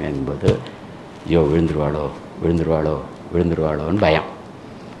வராங்கங்கும்போது ஐயோ விழுந்துருவாளோ விழுந்துருவாளோ விழுந்துருவாளோன்னு பயம்.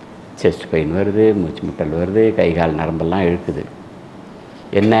 செஸ்ட் பெயின் வருது, மூச்சு முட்டல் வருது, கை கால் நரம்பெல்லாம் இழுக்குது.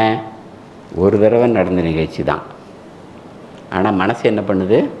 என்ன ஒரு தடவை நடந்த நிகழ்ச்சி தான். ஆனால் மனசு என்ன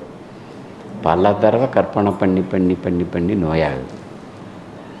பண்ணுது, பல தடவை கற்பனை பண்ணி பண்ணி பண்ணி பண்ணி நோயாகுது.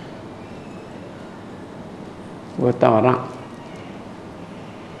 ஒருத்தன் வரான்,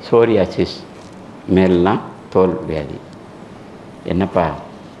 சோரியாசிஸ், மேலாம் தோல் வியாதி. என்னப்பா,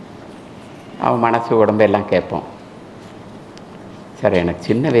 அவன் மனசு உடம்பெல்லாம் கேட்போம். சார் எனக்கு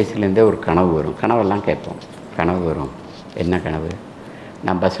சின்ன வயசுலேருந்தே ஒரு கனவு வரும். கனவெல்லாம் கேட்போம். கனவு வரும். என்ன கனவு?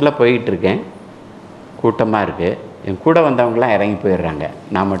 நான் பஸ்ஸில் போயிட்டுருக்கேன், கூட்டமாக இருக்குது, என் கூட வந்தவங்களாம் இறங்கி போயிடுறாங்க,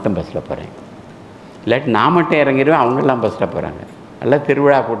 நான் மட்டும் பஸ்ஸில் போகிறேன். இல்லாட்டி நான் மட்டும் இறங்கிடுவேன், அவங்கெல்லாம் பஸ்ஸில் போகிறாங்க. எல்லாம்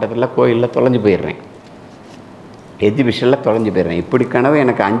திருவிழா கூட்டத்தில் கோயிலில் தொலைஞ்சு போயிடுறேன், எக்ஸிபிஷனில் தொலைஞ்சு போயிடுறேன். இப்படி கனவு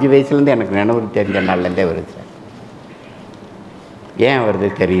எனக்கு 5 வயசுலேருந்து எனக்கு நினைவு தெரிஞ்ச நாள்லேருந்தே வருது சார். ஏன் வருது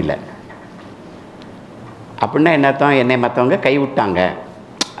தெரியல. அப்படின்னா என்னத்தான், என்னை மற்றவங்க கைவிட்டாங்க.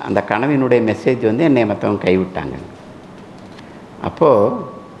 அந்த கனவினுடைய மெசேஜ் வந்து என்னை மற்றவங்க கைவிட்டாங்க. அப்போது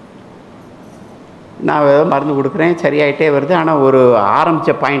நான் ஏதோ மருந்து கொடுக்குறேன், சரியாயிட்டே வருது. ஆனால் ஒரு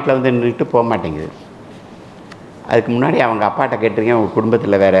ஆரம்பித்த பாயிண்டில் வந்து நின்றுட்டு போக மாட்டேங்குது. அதுக்கு முன்னாடி அவங்க அப்பாட்ட கேட்டிருக்கேன், உங்கள்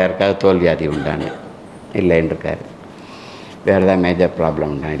குடும்பத்தில் வேறு யாருக்காவது தோல் வியாதி உண்டான்னு. இல்லைன்னு இருக்கார். வேறு ஏதாவது மேஜர்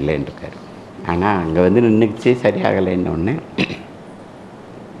ப்ராப்ளம் உண்டா? இல்லைன்னு இருக்கார். ஆனால் அங்கே வந்து நின்றுச்சு, சரியாகலைன்னு ஒன்று.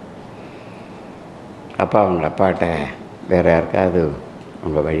 அப்பா அவங்க அப்பாட்ட வேறு யாருக்காவது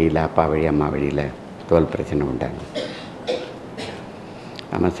உங்கள் வழியில், அப்பா வழி அம்மா வழியில் தோல் பிரச்சனை உண்டாங்க?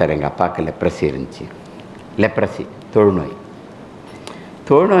 ஆமாம் சார், எங்கள் அப்பாவுக்கு லெப்ரசி இருந்துச்சு. லெப்ரசி தொழுநோய்.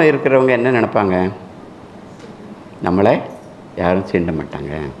 தொழுநோய் இருக்கிறவங்க என்ன நினைப்பாங்க, நம்மளை யாரும் சீண்ட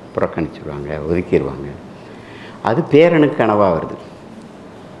மாட்டாங்க, புறக்கணிச்சிடுவாங்க, ஒதுக்கிடுவாங்க. அது பேரனுக்கு கனவாக வருது.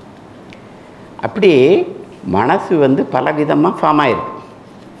 அப்படி மனசு வந்து பலவிதமாக ஃபார்ம் ஆகிருக்கு.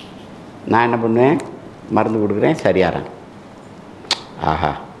 நான் என்ன பண்ணுவேன், மருந்து கொடுக்குறேன், சரியாகிறேன். ஆஹா,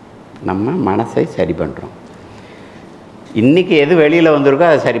 நம்ம மனசை சரி பண்ணுறோம். இன்றைக்கி எது வெளியில் வந்திருக்கோ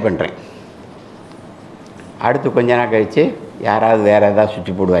அதை சரி பண்ணுறேன். அடுத்து கொஞ்ச நாள் கழித்து யாராவது வேறு ஏதாவது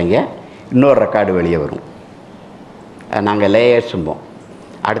சுற்றி போடுவாங்க, இன்னொரு ரெக்கார்டு வெளியே வரும். நாங்கள் லேயர்ஸும்போம்.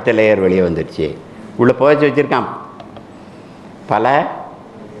 அடுத்த லேயர் வெளியே வந்துடுச்சு, உள்ளே புதைச்சி வச்சுருக்கான். பல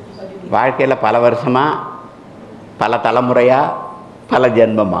வாழ்க்கையில் பல வருஷமாக, பல தலைமுறையாக, பல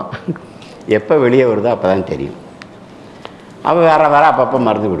ஜென்மமாக எப்போ வெளியே வருதோ அப்போ தான் தெரியும். அப்போ வேற வேறு அப்பப்போ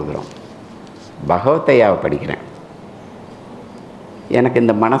மருந்து கொடுக்குறோம். பகவத்தையாவை படிக்கிறேன். எனக்கு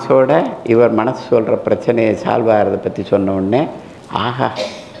இந்த மனசோட இவர் மனசு சொல்கிற பிரச்சனையை சால்வ் ஆகிறத பற்றி சொன்ன உடனே, ஆஹா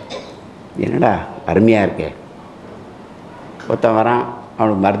என்னடா அருமையாக இருக்கே. ஒருத்தன் வரான்,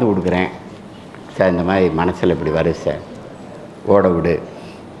 அவனுக்கு மருந்து கொடுக்குறேன். சார் இந்த மாதிரி மனசில் இப்படி வருது சார், ஓட விடு.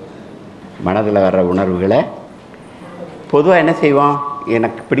 மனதில் வர்ற உணர்வுகளை பொதுவாக என்ன செய்வோம்,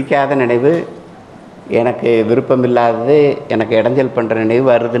 எனக்கு பிடிக்காத நினைவு, எனக்கு விருப்பம் இல்லாதது, எனக்கு இடைஞ்சல் பண்ணுற நினைவு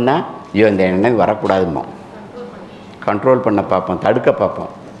வருதுன்னா, ஐயோ இந்த நினைவு வரக்கூடாதுமோ, கண்ட்ரோல் பண்ண பார்ப்போம், தடுக்க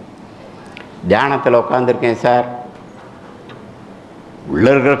பார்ப்போம். தியானத்தில் உட்காந்துருக்கேன் சார்,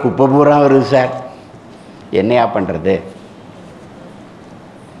 உள்ளே இருக்கிற குப்பை பூரா வருது சார், என்னையா பண்ணுறது?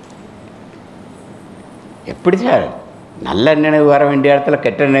 எப்படி சார், நல்ல நினைவு வர வேண்டிய இடத்துல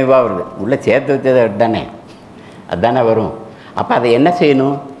கெட்ட நினைவாக வருது. உள்ளே சேர்த்து வச்சது தானே, அதுதானே வரும். அப்போ அதை என்ன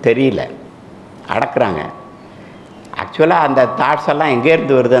செய்யணும் தெரியல, அடக்குறாங்க. ஆக்சுவலாக அந்த தாட்ஸ் எல்லாம்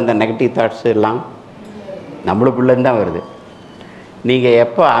எங்கேருந்து வருது, அந்த நெகட்டிவ் தாட்ஸ் எல்லாம் நம்மளுக்குள்ளேருந்து தான் வருது. நீங்கள்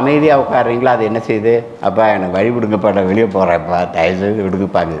எப்போ அமைதியாக உட்காடுறீங்களோ அது என்ன செய்யுது, அப்பா எனக்கு வழி விடுங்கப்பா, வெளியே போகிறேன்ப்பா, தயவுசெய்து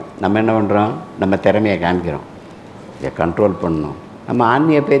விடுங்கப்பாங்க. நம்ம என்ன பண்ணுறோம், நம்ம திறமையை காமிக்கிறோம், இதை கண்ட்ரோல் பண்ணணும். நம்ம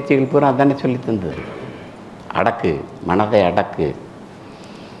ஆன்மீக பயிற்சிகள் பூரா அதானே சொல்லி தந்தது. அடக்கு, மனதை அடக்கு,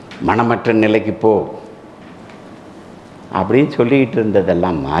 மனமற்ற நிலைக்கு போ அப்படின்னு சொல்லிக்கிட்டு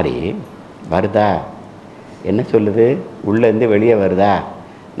இருந்ததெல்லாம் மாறி வருதா, என்ன சொல்லுது, உள்ளேருந்து வெளியே வருதா,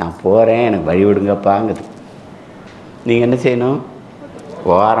 நான் போகிறேன் எனக்கு வழி விடுங்கப்பாங்குது. நீங்கள் என்ன செய்யணும்,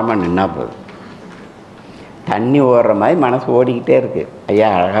 ஓரமாக நின்னா போதும். தண்ணி ஓடுற மாதிரி மனசு ஓடிக்கிட்டே இருக்குது. ஐயா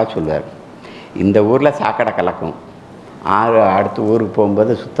அழகாக சொல்லுவார், இந்த ஊரில் சாக்கடை கலக்கும், ஆறு அடுத்த ஊருக்கு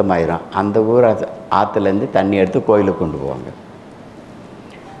போகும்போது சுத்தமாயிரும். அந்த ஊர் ஆற்றுலேருந்து தண்ணி எடுத்து கோயிலுக்கு கொண்டு போவாங்க.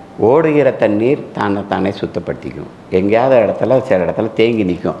 ஓடுகிற தண்ணீர் தானே சுத்தப்படுத்திக்கும். எங்கேயாவது இடத்துல சில இடத்துல தேங்கி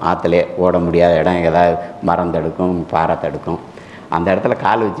நிற்கும், ஆற்றுலே ஓட முடியாத இடம், ஏதாவது மரம் தடுக்கும், பாறை தடுக்கும். அந்த இடத்துல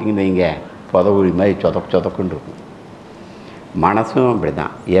கால் வச்சிங்கன்னு வைங்க, புதவுழி மாதிரி சொதக்குன்னு இருக்கும். மனசும் அப்படி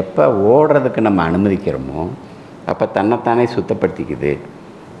தான். எப்போ ஓடுறதுக்கு நம்ம அனுமதிக்கிறோமோ அப்போ தன்னைத்தானே சுத்தப்படுத்திக்குது.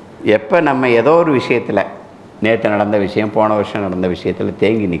 எப்போ நம்ம ஏதோ ஒரு விஷயத்தில், நேற்று நடந்த விஷயம், போன வருஷம் நடந்த விஷயத்தில்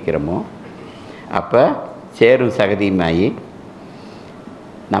தேங்கி நிற்கிறோமோ அப்போ சேரும் சகதியுமாகி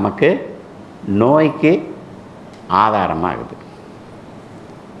நமக்கு நோய்க்கு ஆதாரமாகுது.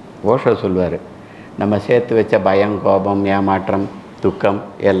 ஓஷோ சொல்லுவார், நம்ம சேர்த்து வச்ச பயம், கோபம், ஏமாற்றம், துக்கம்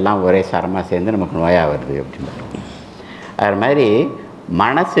எல்லாம் ஒரே சரமாக சேர்ந்து நமக்கு நோயாக வருது அப்படின்னு. அது மாதிரி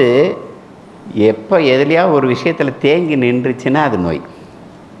மனசு எப்போ எதுலையா ஒரு விஷயத்தில் தேங்கி நின்றுச்சுன்னா அது நோய்.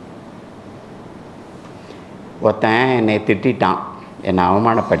 ஒருத்தன் என்னை திட்டான், என்னை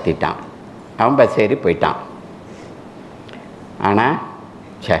அவமானப்படுத்திட்டான், அவன் பஸ் ஏறி போயிட்டான். ஆனால்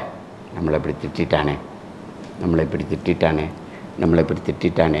நம்மளை இப்படி திட்டானே, நம்மளை இப்படி திட்டானே, நம்மளை இப்படி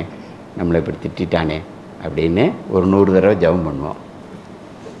திட்டானே, நம்மளை இப்படி திட்டானே அப்படின்னு ஒரு 100 தடவை ஜெபம் பண்ணுவோம்.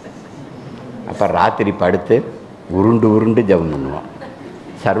 அப்போ ராத்திரி படுத்து உருண்டு உருண்டு ஜெபம் பண்ணுவோம்.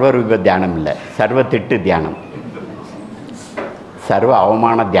 சர்வரூப தியானம் இல்லை, சர்வ திட்டு தியானம், சர்வ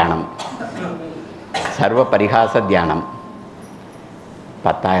அவமான தியானம், சர்வ பரிகாச தியானம்.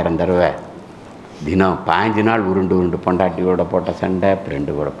 10,000 தடவை தினம் 15 நாள் உருண்டு உருண்டு. பொண்டாட்டி கூட போட்ட சண்டை,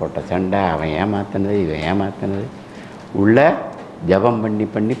 ஃப்ரெண்டு கூட போட்ட சண்டை, அவன் ஏமாத்தினது, இவன் ஏமாத்தினது, உள்ள ஜபம் பண்ணி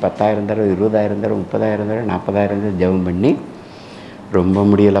 10,000 தடவை, 20,000 தடவை, 30,000 தடவை, 40,000 தடவை ஜபம் பண்ணி ரொம்ப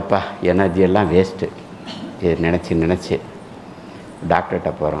முடியலப்பா, எனர்ஜி எல்லாம் வேஸ்ட்டு. இது நினச்சி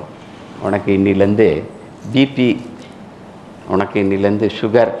டாக்டர்கிட்ட போகிறோம். உனக்கு இன்னிலேருந்து பிபி, உனக்கு இன்னிலேருந்து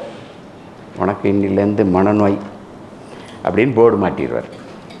சுகர், உனக்கு இன்னிலேருந்து மனநோய் அப்படின்னு போர்டு மாட்டிடுவார்.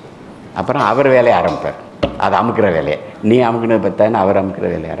 அப்புறம் அவர் வேலையை ஆரம்பிப்பார். அது அமுக்கிற வேலையை, நீ அமுக்கினது பார்த்தான்னு அவர் அமுக்கிற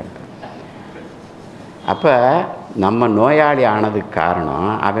வேலையை ஆரம்பிப்பார். அப்போ நம்ம நோயாளி ஆனதுக்கு காரணம்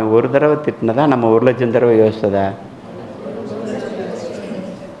அவன் ஒரு தடவை திட்டினதா, நம்ம 1,00,000 தடவை யோசித்ததா?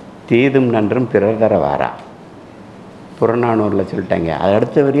 தீதும் நன்றும் பிறர் தர வாரா, புறநானூரில் சொல்லிட்டாங்க. அது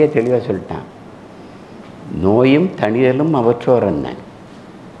அடுத்த வரியே தெளிவாக சொல்லிட்டான். நோயும் தனிதலும் அவற்றோரன்ன,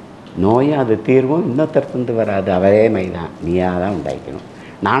 நோயும் அது தீர்வும் இன்னொருத்தருந்து வராது, அவரே மைதான், நீயாக தான் உண்டாக்கணும்.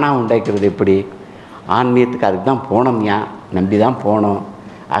 நானாக உண்டாக்கிறது எப்படி? ஆன்மீகத்துக்கு அதுக்கு தான் போனோம்யா, நம்பி தான் போனோம்.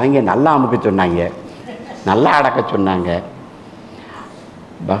 அவங்க நல்லா அமுக்க சொன்னாங்க, நல்லா அடக்க சொன்னாங்க.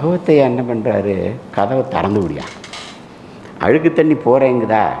 பகவத்தையா என்ன பண்ணுறாரு? கதவை திறந்து விடியா. அழுக்கு தண்ணி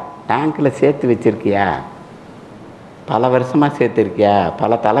போகிறேங்குதா, டேங்கில் சேர்த்து வச்சுருக்கியா, பல வருஷமாக சேர்த்துருக்கியா,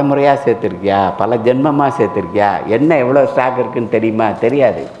 பல தலைமுறையாக சேர்த்துருக்கியா, பல ஜென்மமாக சேர்த்துருக்கியா, என்ன எவ்வளோ ஸ்டாக் இருக்குதுன்னு தெரியுமா?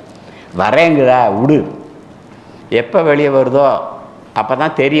 தெரியாது. வரேங்குதா, விடு. எப்போ வெளியே வருதோ அப்போ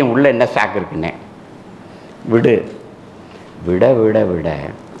தான் தெரியும் உள்ளே என்ன ஸ்டாக் இருக்குன்னே. விடு. விட விட விட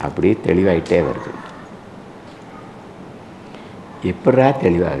அப்படி தெளிவாயிட்டே வருது. எப்படா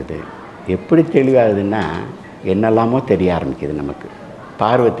தெளிவாகுது? எப்படி தெளிவாகுதுன்னா, என்னெல்லாமோ தெரிய ஆரம்பிக்குது நமக்கு.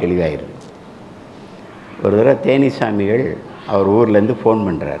 பார்வை தெளிவாகிடுது. ஒரு தடவை தேனி சாமிகள் அவர் ஊர்லேருந்து ஃபோன்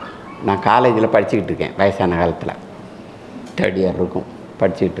பண்ணுறார். நான் காலேஜில் படிச்சுக்கிட்டு இருக்கேன், வயசான காலத்தில் 3rd year இருக்கும்,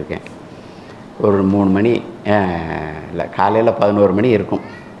 படிச்சுக்கிட்டு இருக்கேன். ஒரு 3 மணி இல்லை, காலையில் 11 மணி இருக்கும்,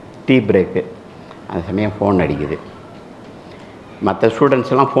 டீ பிரேக்கு. அந்த சமயம் ஃபோன் அடிக்குது. மற்ற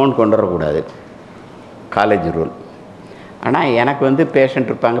ஸ்டூடெண்ட்ஸ்லாம் ஃபோன் கொண்டு வரக்கூடாது, காலேஜ் ரூல். ஆனால் எனக்கு வந்து பேஷண்ட்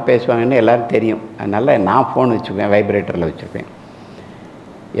இருப்பாங்க, பேசுவாங்கன்னு எல்லோரும் தெரியும். அதனால் நான் ஃபோன் வச்சுப்பேன், வைப்ரேட்டரில் வச்சுருப்பேன்.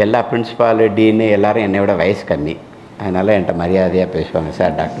 எல்லா பிரின்ஸிபாலு, டீனு எல்லோரும் என்னை விட வயசு கம்மி. அதனால் என்கிட்ட மரியாதையாக பேசுவாங்க.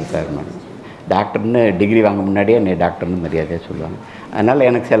 சார், டாக்டர் சார், டாக்டர்னு டிகிரி வாங்க முன்னாடியே என்னை டாக்டர்னு மரியாதையாக சொல்லுவாங்க. அதனால்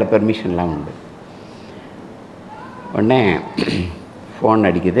எனக்கு சில பெர்மிஷன்லாம் உண்டு. உடனே ஃபோன்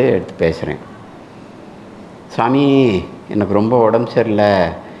அடிக்குது, எடுத்து பேசுகிறேன். சாமி, எனக்கு ரொம்ப உடம்பு சரியில்லை,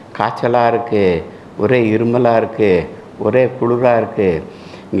 காய்ச்சலாக இருக்குது, ஒரே இருமலாக இருக்குது, ஒரே குளிராக இருக்குது,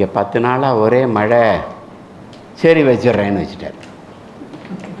 இங்கே 10 நாளாக ஒரே மழை. சரி வச்சிட்றேன்னு வச்சுட்டார்.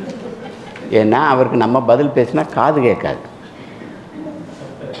 ஏன்னா அவருக்கு நம்ம பதில் பேசினா காது கேட்காது,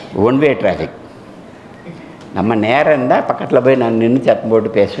 ஒன் வே டிராஃபிக். நம்ம நேரம் இருந்தால் பக்கத்தில் போய் நான் நின்று சத்தம்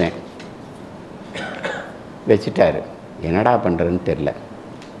போட்டு பேசுவேன். வச்சுட்டாரு. என்னடா பண்ணுறதுன்னு தெரில.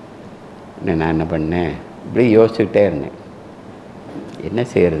 நான் என்ன பண்ணேன், இப்படி யோசிச்சுக்கிட்டே இருந்தேன். என்ன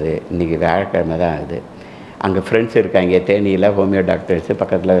செய்கிறது? இன்றைக்கி வியாழக்கிழமை தான் ஆகுது. அங்கே ஃப்ரெண்ட்ஸ் இருக்காங்க தேனியில், ஹோமியோ டாக்டர்ஸு,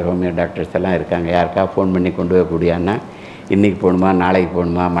 பக்கத்தில் ஹோமியோ டாக்டர்ஸ் எல்லாம் இருக்காங்க. யாருக்கா ஃபோன் பண்ணி கொண்டு போகக்கூடியான்னா, இன்றைக்கி போகணுமா, நாளைக்கு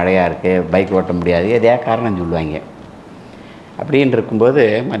போகணுமா, மழையாக இருக்குது, பைக் ஓட்ட முடியாது, எதையா காரணம் சொல்லுவாங்க. அப்படின்னு இருக்கும்போது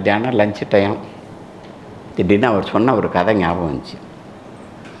மத்தியானம் லஞ்சு டைம் திடீர்னு அவர் சொன்ன ஒரு கதை ஞாபகம் வந்துச்சு.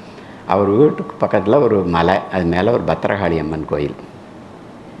 அவர் வீட்டுக்கு பக்கத்தில் ஒரு மலை, அது மேலே ஒரு பத்திரகாளி அம்மன் கோயில்.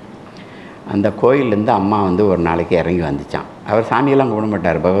 அந்த கோயிலேருந்து அம்மா வந்து ஒரு நாளைக்கு இறங்கி வந்துச்சான். அவர் சாமியெல்லாம் கும்பிட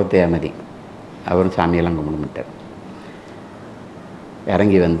மாட்டார், பகவத் அமதி, அவரும் சாமியெல்லாம் கும்பிட மாட்டார்.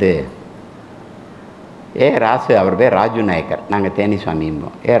 இறங்கி வந்து, ராசு, அவர் பேர் ராஜு நாயக்கர், நாங்கள் தேனி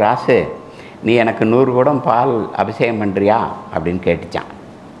சுவாமியும்போம். ராசு, நீ எனக்கு 100 குடம் பால் அபிஷேகம் பண்ணுறியா அப்படின்னு கேட்டுச்சான்.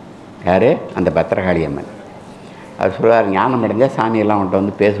 யார்? அந்த பத்திரகாளி அம்மன். அவர் சொல்லுவார், ஞானம் அடைஞ்சால் சாமியெல்லாம் அவன்கிட்ட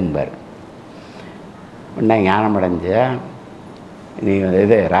வந்து பேசும்பார். உடனே ஞானம் அடைஞ்ச நீ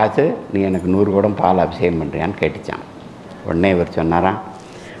இது ராசு, நீ எனக்கு 100 குடம் பால் அபிஷேகம் பண்ணுறியான்னு கேட்டுச்சான். உடனே இவர் சொன்னாராம்,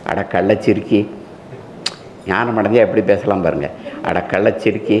 அட கள்ளச்சிருக்கி, ஞானம் அடைஞ்சால் எப்படி பேசலாம் பாருங்கள். அட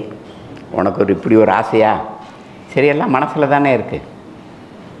கள்ளச்சிருக்கி, உனக்கு இப்படி ஒரு ஆசையா? சரி, எல்லாம் மனசில் தானே இருக்குது,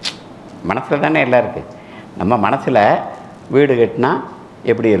 மனசில் தானே எல்லாம் இருக்குது. நம்ம மனசில் வீடு கட்டினா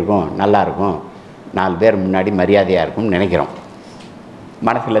எப்படி இருக்கும், நல்லாயிருக்கும், 4 பேர் முன்னாடி மரியாதையாக இருக்கும்னு நினைக்கிறோம்.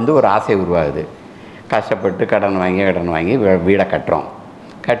 மனசுலேருந்து ஒரு ஆசை உருவாகுது. கஷ்டப்பட்டு கடன் வாங்கி வீடை கட்டுறோம்.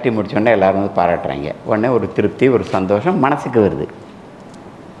 கட்டி முடிச்சோடனே எல்லோரும் வந்து பாராட்டுறாங்க. உடனே ஒரு திருப்தி, ஒரு சந்தோஷம் மனசுக்கு வருது.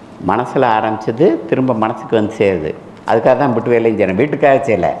 மனசில் ஆரம்பித்தது திரும்ப மனசுக்கு வந்து சேருது. அதுக்காக தான் விட்டு வேலையும் செய்யணும், வீட்டுக்காக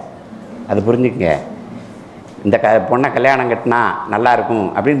செய்யலை. அது புரிஞ்சுக்குங்க. இந்த பொண்ணை கல்யாணம் கட்டினா நல்லாயிருக்கும்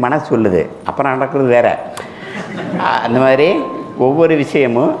அப்படின்னு மனசு சொல்லுது, அப்புறம் நடக்கிறது வேறு. அந்த மாதிரி ஒவ்வொரு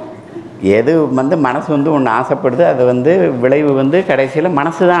விஷயமும் எது வந்து மனசு வந்து ஒன்று ஆசைப்படுது, அது வந்து விளைவு வந்து கடைசியில்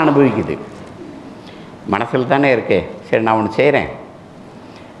மனசு தான் அனுபவிக்குது. மனசில் தானே இருக்கு. சரி, நான் ஒன்று செய்கிறேன்,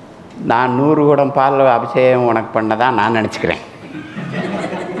 நான் 100 குடம் பால் அபிஷேகம் உனக்கு பண்ணதான் நான் நினச்சிக்கிறேன்,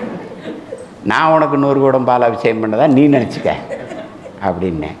 நான் உனக்கு 100 குடம் பால் அபிஷேகம் பண்ணதான் நீ நினச்சிக்க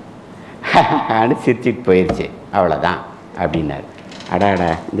அப்படின்னேன். சிரிச்சிட்டு போயிடுச்சு, அவ்வளோதான் அப்படின்னாரு. அடாடா,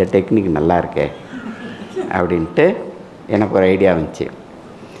 இந்த டெக்னிக் நல்லா இருக்கே அப்படின்ட்டு எனக்கு ஒரு ஐடியா வந்துச்சு.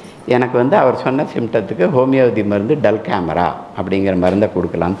 எனக்கு வந்து அவர் சொன்ன சிம்டத்துக்கு ஹோமியோபதி மருந்து டல் கேமரா அப்படிங்கிற மருந்தை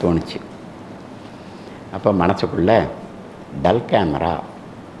கொடுக்கலான்னு தோணுச்சு. அப்போ மனசுக்குள்ளே டல் கேமரா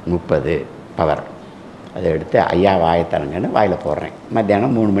 30 பவர் அதை எடுத்து ஐயா வாயை தரங்கன்னு வாயில் போடுறேன்.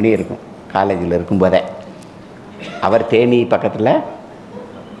 மத்தியானம் 3 மணி இருக்கும், காலேஜில் இருக்கும்போதே. அவர் தேனி பக்கத்தில்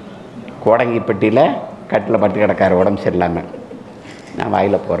கோடங்கிப்பட்டியில் கட்டில் பட்டு கிடக்கார், உடம்பு சரியில்லாமல். நான்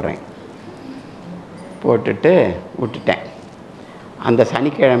வாயில் போடுறேன். போட்டுட்டு விட்டுட்டேன். அந்த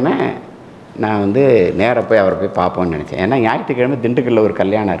சனிக்கிழமை நான் வந்து நேராக போய் அவரை போய் பார்ப்போன்னு நினச்சேன். ஏன்னா ஞாயிற்றுக்கிழமை திண்டுக்கல்லில் ஒரு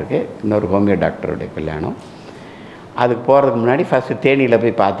கல்யாணம் இருக்குது, இன்னொரு ஹோமியோ டாக்டருடைய கல்யாணம். அதுக்கு போகிறதுக்கு முன்னாடி ஃபஸ்ட்டு தேனியில்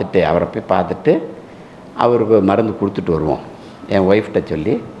போய் பார்த்துட்டு, அவரை போய் பார்த்துட்டு அவருக்கு மருந்து கொடுத்துட்டு வருவோம். என் ஒய்ஃப்கிட்ட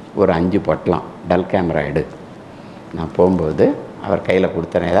சொல்லி ஒரு 5 பொட்டலாம் டல் கேமரா எடு, நான் போகும்போது அவர் கையில்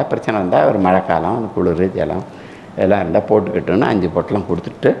கொடுத்துறேன். ஏதாவது பிரச்சனை வந்தால், அவர் மழை காலம், குளிர், ஜலம் எல்லாம் இருந்தால் போட்டுக்கிட்டோன்னு 5 பொட்டலாம்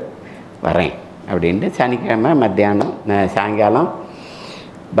கொடுத்துட்டு வரேன் அப்படின்ட்டு சனிக்கிழமை மத்தியானம் சாயங்காலம்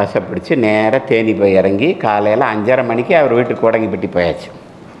பஸ்ஸை பிடிச்சி நேராக தேனி போய் இறங்கி காலையில் 5:30 மணிக்கு அவர் வீட்டுக்கு கோடங்கிப்பட்டி போயாச்சு.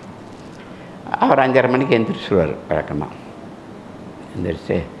 அவர் 5:30 மணிக்கு எந்திரிச்சுருவார் வழக்கமாக.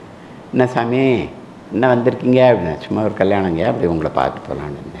 எந்திரிச்சு, என்ன சாமி என்ன வந்திருக்கீங்க அப்படின்னா, சும்மா ஒரு கல்யாணங்க, அப்படி உங்களை பார்த்து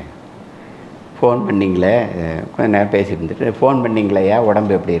போகலான்னு இருந்தேன். ஃபோன் பண்ணிங்களே, கொஞ்சம் நேரம் பேசிட்டு இருந்துட்டு, ஃபோன் பண்ணிங்களேயா,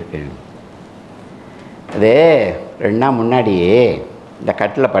 உடம்பு எப்படி இருக்கு? அதே 2 நாள் முன்னாடி இந்த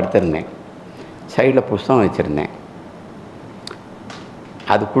கட்டில் படுத்திருந்தேன், சைடில் புஸ்தகம் வச்சுருந்தேன்.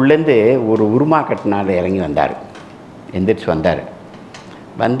 அதுக்குள்ளேருந்து ஒரு உருமா கட்டினால இறங்கி வந்தார், எந்திரிச்சு வந்தார்.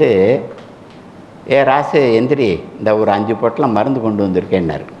 வந்து, ஏ ராசு எந்திரி, இந்த ஒரு 5 பொட்டலாம் மருந்து கொண்டு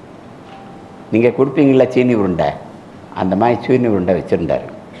வந்திருக்கேன்னாரு. நீங்கள் கொடுப்பீங்களா சீனி உருண்டை, அந்த மாதிரி சீனி உருண்டை வச்சுருந்தார்.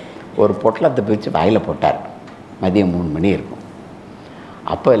 ஒரு பொட்டலத்தை பிரித்து வாயில் போட்டார். மதியம் 3 மணி இருக்கும்.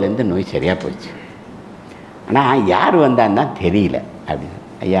 அப்போலேருந்து நோய் சரியாக போச்சு. ஆனால் யார் வந்தான்னா தெரியல அப்படின்னு.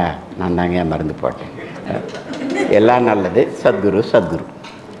 ஐயா நான் தாங்க மருந்து போட்டேன், எல்லாம் நல்லது, சத்குரு சத்குரு.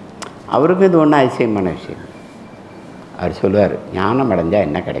 அவருக்கும் இது ஒன்றும் அதிசயமான விஷயம். அவர் சொல்லுவார், ஞானம் அடைஞ்சால்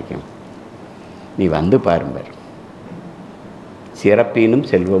என்ன கிடைக்கும், நீ வந்து பாருங்கள், சிறப்பீனும்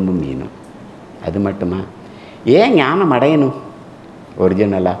செல்வமும் மீனும். அது மட்டுமா, ஏன் ஞானம் அடையணும்?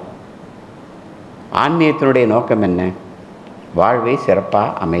 ஒரிஜினலாக ஆன்மீகத்தினுடைய நோக்கம் என்ன? வாழ்வை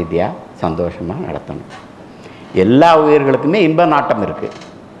சிறப்பாக அமைதியாக சந்தோஷமாக நடத்தணும். எல்லா உயிர்களுக்குமே இன்ப நாட்டம் இருக்குது,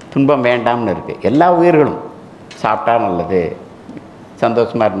 துன்பம் வேண்டாம்னு இருக்குது. எல்லா உயிர்களும் சாப்பிட்டா நல்லது,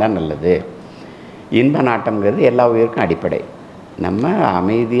 சந்தோஷமாக இருந்தால் நல்லது. இன்ப நாட்டம்ங்கிறது எல்லா உயிருக்கும் அடிப்படை. நம்ம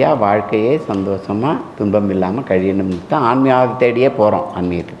அமைதியாக வாழ்க்கையே சந்தோஷமாக துன்பம் இல்லாமல் கழியணும்னு தான் ஆன்மீக தேடியே போகிறோம்,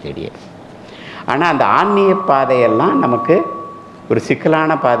 ஆன்மீகத்தை தேடியே. ஆனால் அந்த ஆன்மீக பாதையெல்லாம் நமக்கு ஒரு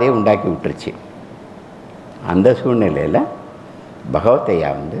சிக்கலான பாதையை உண்டாக்கி விட்டுருச்சு. அந்த சூழ்நிலையில் பகவத்தையா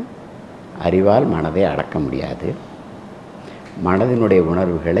வந்து அறிவால் மனதை அடக்க முடியாது, மனதினுடைய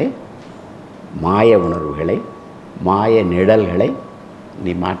உணர்வுகளை, மாய உணர்வுகளை, மாய நிழல்களை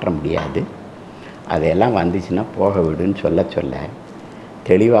நீ மாற்ற முடியாது, அதையெல்லாம் வந்துச்சுன்னா போக விடுன்னு சொல்ல சொல்ல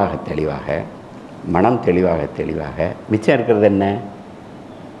தெளிவாக தெளிவாக மனம் தெளிவாக தெளிவாக மிச்சம் இருக்கிறது என்ன?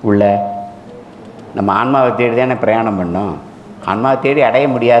 உள்ள நம்ம ஆன்மாவை தேடி தானே பிரயாணம் பண்ணோம். ஆன்மாவை தேடி அடைய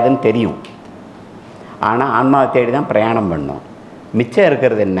முடியாதுன்னு தெரியும், ஆனால் ஆன்மாவை தேடி தான் பிரயாணம் பண்ணோம். மிச்சம்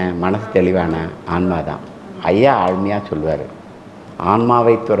இருக்கிறது என்ன? மனசு தெளிவான ஆன்மா தான். ஐயா ஆழ்மையாக சொல்லுவார்,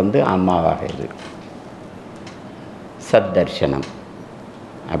 ஆன்மாவை துறந்து ஆன்மாவாக இரு, சத் தர்ஷனம்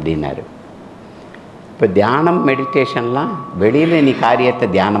அப்படின்னாரு. இப்போ தியானம் மெடிடேஷன்லாம் வெளியில் நீ காரியத்தை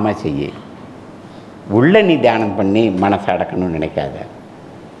தியானமாக செய்ய, உள்ளே நீ தியானம் பண்ணி மனசை அடக்கணும்னு நினைக்காத.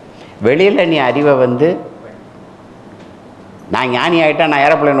 வெளியில் நீ அறிவை வந்து நான் ஞானி ஆகிட்டா நான்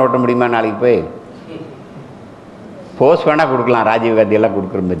ஏரோப்ளேன் ஓட்ட முடியுமா, நாளைக்கு போய் போஸ் வேணால் கொடுக்கலாம், ராஜீவ் காந்தியெல்லாம்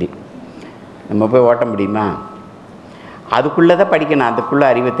கொடுக்குற மாதிரி நம்ம போய் ஓட்ட முடியுமா? அதுக்குள்ளே தான் படிக்கணும், அதுக்குள்ளே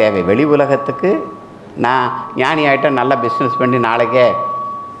அறிவு தேவை. வெளி உலகத்துக்கு நான் ஞானி ஆகிட்டா நல்லா பிஸ்னஸ் பண்ணி நாளைக்கே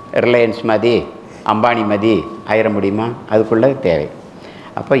ரிலையன்ஸ் மாதிரி அம்பானி மாதிரி ஆயிட முடியுமா? அதுக்குள்ளே தேவை.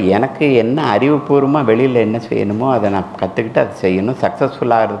 அப்போ எனக்கு என்ன அறிவுபூர்வமாக வெளியில் என்ன செய்யணுமோ அதை நான் கற்றுக்கிட்டு அதை செய்யணும்.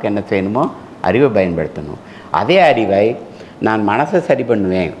 சக்ஸஸ்ஃபுல்லாகிறதுக்கு என்ன செய்யணுமோ அறிவை பயன்படுத்தணும். அதே அறிவை நான் மனசை சரி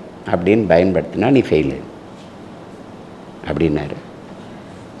பண்ணுவேன் அப்படின்னு பயன்படுத்தினா நீ ஃபெயிலு அப்படின்னாரு.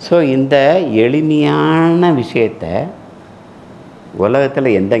 ஸோ இந்த எளிமையான விஷயத்தை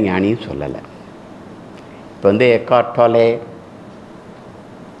உலகத்தில் எந்த ஞானியும் சொல்லலை. இப்போ வந்து எக்கார்ட் டோலே,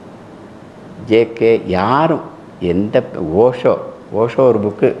 ஜேகே, யாரும் எந்த ஓஷோ ஒரு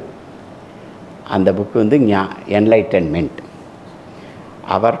புக்கு, அந்த புக்கு வந்து என்லைட்டன்மெண்ட்.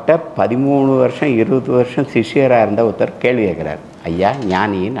 அவர்கிட்ட 13 வருஷம் 20 வருஷம் சிஷியராக இருந்த ஒருத்தர் கேள்வி கேட்குறார், ஐயா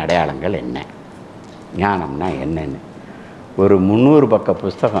ஞானியின் அடையாளங்கள் என்ன, ஞானம்னா என்னன்னு. ஒரு 300 பக்க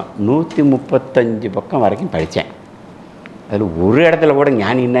புஸ்தகம் 135 பக்கம் வரைக்கும் படித்தேன். அதில் ஒரு இடத்துல கூட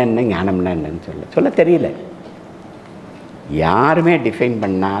ஞானின்னா என்ன ஞானம்னா என்னன்னு சொல்ல தெரியல. யாருமே டிஃபைன்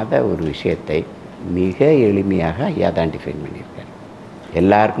பண்ணாத ஒரு விஷயத்தை மிக எளிமையாக ஐயா தான் டிஃபைன் பண்ணியிருக்கார்,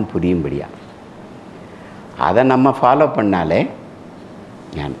 எல்லாருக்கும் புரியும்படியாக. அதை நம்ம ஃபாலோ பண்ணாலே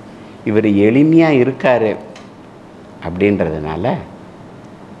ஞானம். இவர் எளிமையாக இருக்கார் அப்படின்றதுனால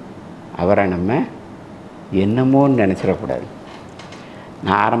அவரை நம்ம என்னமோன்னு நினச்சிடக்கூடாது.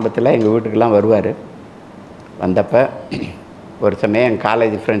 நான் ஆரம்பத்தில் எங்கள் வீட்டுக்கெல்லாம் வருவார். வந்தப்போ ஒரு சமயம் எங்கள்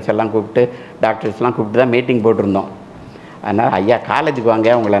காலேஜ் ஃப்ரெண்ட்ஸ் எல்லாம் கூப்பிட்டு, டாக்டர்ஸ்லாம் கூப்பிட்டு தான் மீட்டிங் போட்டிருந்தோம். அதனால் ஐயா காலேஜுக்கு வாங்க,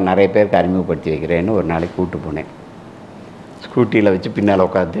 உங்களை நிறைய பேருக்கு அறிமுகப்படுத்தி வைக்கிறேன்னு ஒரு நாளைக்கு கூப்பிட்டு போனேன். ஸ்கூட்டியில் வச்சு பின்னால்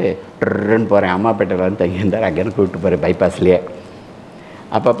உட்காந்து ட்ருன்னு போகிறேன். அம்மாப்பேட்டையில் வந்து தங்கியிருந்தார், அங்கேருந்து கூப்பிட்டு போகிறேன் பைபாஸ்லேயே.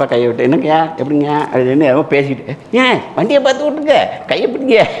 அப்பப்போ கையை விட்டு, என்னங்க எப்படிங்க அப்படின்னு எதுவும் பேசிக்கிட்டு, ஏன் வண்டியை பார்த்து விட்டுங்க, கையை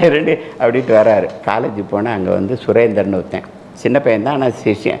பிடிங்க ரெண்டு அப்படின்ட்டு வராரு. காலேஜுக்கு போனால் அங்கே வந்து சுரேந்தர்னு ஒருத்தன், சின்ன பையன்தான், ஆனால்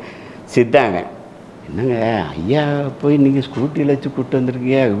சித்தாங்க. என்னங்க ஐயா போய் நீங்கள் ஸ்கூட்டியில் வச்சு கூப்பிட்டு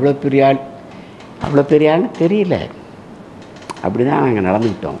வந்துருக்கீங்க, இவ்வளோ பெரிய ஆள், அவ்வளோ பெரிய ஆள்னு தெரியல. அப்படி தான் நாங்கள்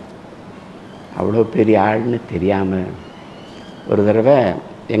நடந்துக்கிட்டோம். அவ்வளோ பெரிய ஆள்னு தெரியாமல் ஒரு தடவை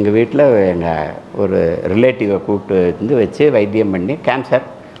எங்கள் வீட்டில் எங்கள் ஒரு ரிலேட்டிவை கூப்பிட்டு வந்து வச்சு வைத்தியம் பண்ணி, கேன்சர்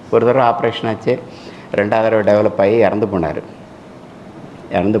ஒரு தடவை ஆப்ரேஷன் ஆச்சு, 2வது தடவை டெவலப் ஆகி இறந்து போனார்.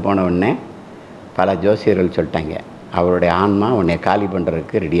 இறந்து போன உடனே பல ஜோசியர்கள் சொல்லிட்டாங்க, அவருடைய ஆன்மா உன்னை காலி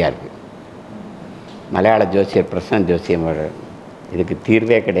பண்ணுறதுக்கு ரெடியாக இருக்குது. மலையாள ஜோசியர் பிரசன்ன ஜோசியம், இதுக்கு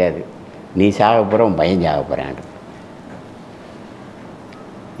தீர்வே கிடையாது, நீ சாக போகிற உன் பையன் சாக போகிறேன்.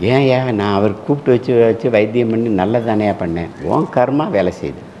 ஏன் நான் அவர் கூப்பிட்டு வச்சு வைத்தியம் பண்ணி நல்லதானையா பண்ணேன். உன் கர்மா வேலை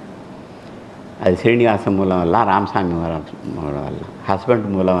செய்யுது. அது ஸ்ரீனிவாசன் மூலம் வரலாம், ராமசாமி மூலம் வரலாம், ஹஸ்பண்ட்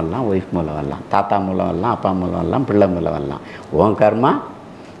மூலம் வரலாம், ஒய்ஃப் மூலம் வரலாம், தாத்தா மூலம் வரலாம், அப்பா மூலம் வரலாம், பிள்ளை மூலம் வரலாம். உன் கர்மா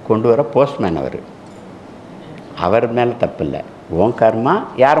கொண்டு வர போஸ்ட்மேன் அவர் மேலே தப்பு இல்லை. உன் கர்மா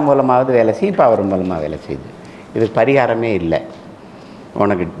யார் மூலமாவது வேலை செய்யும், இப்போ அவர் மூலமாக வேலை செய்யுது. இது பரிகாரமே இல்லை.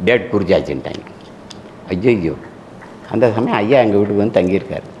 உனக்கு டேட் குறிச்சாச்சுன்ட்டாங்க. ஐயோ, அந்த சமயம் ஐயா எங்கள் வீட்டுக்கு வந்து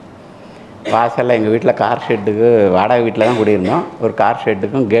தங்கியிருக்காரு. வாசலில் எங்கள் வீட்டில் கார் ஷெட்டுக்கு, வாடகை வீட்டில் தான் குடியிருந்தோம். ஒரு கார்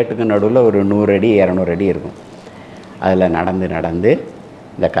ஷெட்டுக்கும் கேட்டுக்கும் நடுவில் ஒரு 100 அடி 200 அடி இருக்கும். அதில் நடந்து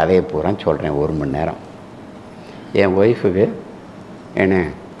இந்த கதையை பூரா சொல்கிறேன் 1 மணி நேரம். என் ஒய்ஃபுக்கு என்ன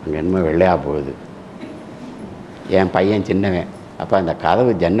அங்கே என்னமோ வெள்ளையாக போகுது. என் பையன் சின்னவன். அப்போ அந்த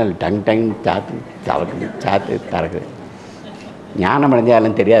கதவு ஜன்னல் டங் சாத்து திறக்குது. ஞானம்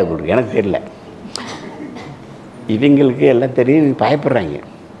அடைஞ்சாலும் தெரியாது போட்டு, எனக்கு தெரியல. இவங்களுக்கு எல்லாம் தெரியும், பயப்படுறாங்க.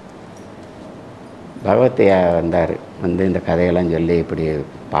 பகவத்தையா வந்தார். வந்து இந்த கதையெல்லாம் சொல்லி இப்படி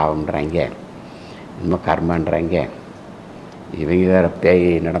பாவம்ன்றாங்க, இன்னும் கர்மன்றாங்க. இவங்க வேறு பேய்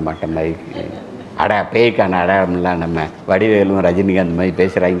நடமாட்ட மாதிரி, பேய்க்கான அடையாளம்லாம் நம்ம வடிவேலும் ரஜினிகாந்த் மாதிரி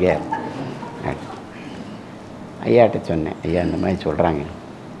பேசுகிறாங்க. ஐயாட்ட சொன்னேன், ஐயா இந்த மாதிரி சொல்கிறாங்க,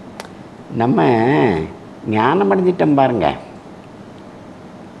 நம்ம ஞானம் அடைஞ்சிட்டோம் பாருங்க,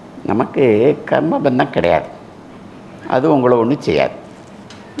 நமக்கு கர்ம பந்தம் கிடையாது, அது உங்களை ஒன்றும் செய்யாது.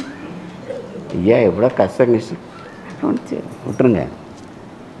 ஐயா எவ்வளோ கஷ்டம் ஒன்றும் விட்டுருங்க,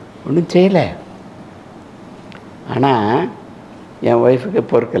 ஒன்றும் செய்யலை. ஆனால் என் ஒய்ஃபுக்கு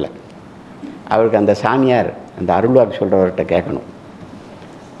பொறுக்கலை. அவருக்கு அந்த சாமியார், அந்த அருள்வாக்கு சொல்கிறவர்கிட்ட கேட்கணும்.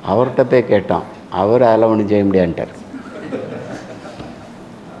 அவர்கிட்ட போய் கேட்டோம், அவர் அதெல்லாம் ஒன்றும் செய்ய முடியான்ட்டார்.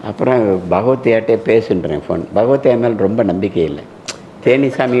 அப்புறம் பகவத்தையாட்டே பேசுன்றேன் ஃபோன். பகவத்தையா மேலே ரொம்ப நம்பிக்கை இல்லை. தேனி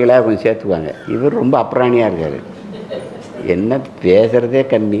சாமிகளாக கொஞ்சம் சேர்த்துக்குவாங்க. இவர் ரொம்ப அப்புறாணியாக இருக்கார். என்ன பேசுகிறதே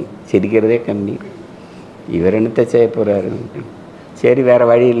கம்மி, சிரிக்கிறதே கம்மி. இவர் என்னத்தை செய்ய போகிறாரு? சரி வேறு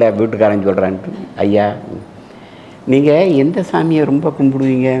வழி இல்லை, வீட்டுக்காரன் சொல்கிறான்ட்டு. ஐயா நீங்கள் எந்த சாமியை ரொம்ப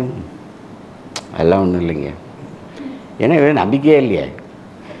கும்பிடுவீங்க? அதெல்லாம் ஒன்றும் இல்லைங்க. ஏன்னா இவர் நம்பிக்கையே இல்லையா?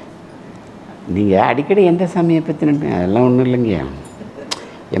 நீங்கள் அடிக்கடி எந்த சாமியை பற்றி அதெல்லாம் ஒன்றும் இல்லைங்க.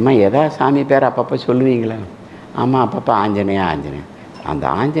 ஏம்மா எதாவது சாமி பேர் அப்பப்போ சொல்லுவீங்களா? ஆமாம் அப்பப்போ ஆஞ்சநேயா ஆஞ்சநேயா. அந்த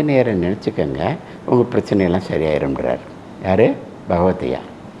ஆஞ்சநேயரை நினச்சிக்கோங்க, உங்கள் பிரச்சனையெல்லாம் சரியாயிரும்ன்றார். யார்? பகவத்தையா.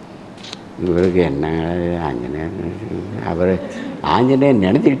 இவருக்கு என்ன ஆஞ்சநேயர், அவர் ஆஞ்சநேயர்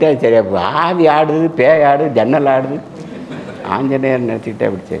நினச்சிக்கிட்டே சரியா போகும். ஆவி ஆடுது, பேய் ஆடுது, ஜன்னல் ஆடுது, ஆஞ்சநேயர் நினச்சிக்கிட்டே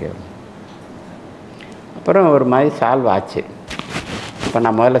அப்படி சரியா. அப்புறம் ஒரு மாதிரி சால்வ் ஆச்சு. இப்போ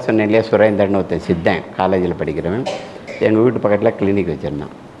நான் முதல்ல சொன்னேன் இல்லையா, சுரேந்தர்னு ஒருத்தன் சித்தன், காலேஜில் படிக்கிறவன், எங்கள் வீட்டு பக்கத்தில் கிளினிக்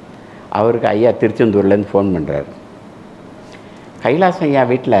வச்சுருந்தான். அவருக்கு ஐயா திருச்செந்தூர்லேருந்து ஃபோன் பண்ணுறாரு. கைலாசம் ஐயா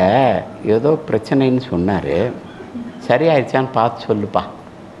வீட்டில் ஏதோ பிரச்சனைன்னு சொன்னார், சரியாயிடுச்சான்னு பார்த்து சொல்லுப்பா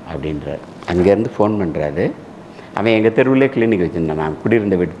அப்படின்றார். அங்கேருந்து ஃபோன் பண்ணுறாரு. அவன் எங்கள் தெருவிலே கிளினிக் வச்சுருந்தான், நான்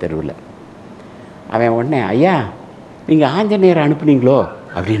குடியிருந்த வீட்டு தெருவில். அவன் உடனே ஐயா நீங்கள் ஆஞ்சநேயரை அனுப்புனீங்களோ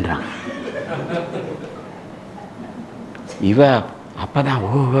அப்படின்றான். இவ அப்போ தான்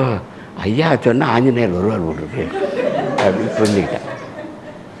ஓ ஐயா சொன்னால் ஆஞ்சநேயர் வருவார் போட்டிருக்கு அப்படின்னு புரிஞ்சுக்கிட்டேன்.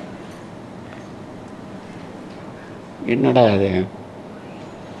 என்னடா அது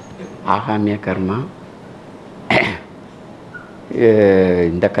ஆகாமிய கர்மா,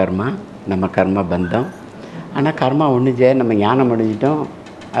 இந்த கர்மா நம்ம கர்ம பந்தம். ஆனால் கர்மா ஒன்று செய்ய நம்ம ஞானம் அடைஞ்சிட்டோம்,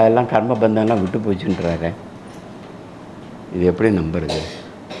 அதெல்லாம் கர்ம பந்தம்லாம் விட்டு போச்சுன்றாரு. இது எப்படி நம்புறது?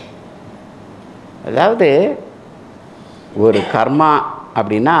 அதாவது ஒரு கர்மா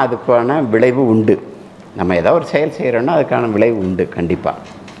அப்படின்னா அதுக்கான விளைவு உண்டு. நம்ம ஏதோ ஒரு செயல் செய்கிறோன்னா அதுக்கான விளைவு உண்டு கண்டிப்பாக.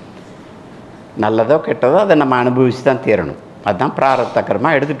 நல்லதோ கெட்டதோ அதை நம்ம அனுபவித்து தான் தீரணும். அதுதான் பிராரப்த கர்மா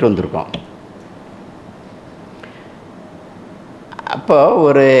எடுத்துகிட்டு வந்திருக்கோம். அப்போது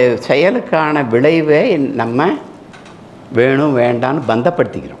ஒரு செயலுக்கான விளைவை நம்ம வேணும் வேண்டான்னு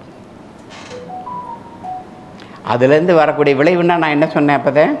பந்தப்படுத்திக்கிறோம். அதுலேருந்து வரக்கூடிய விளைவுன்னா நான் என்ன சொன்னேன்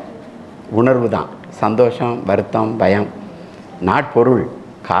அப்போதே? உணர்வு தான். சந்தோஷம், வருத்தம், பயம், நாட்பொருள்,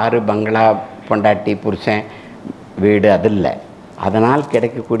 காரு, பங்களா, பொண்டாட்டி, புருஷன், வீடு, அது இல்லை. அதனால்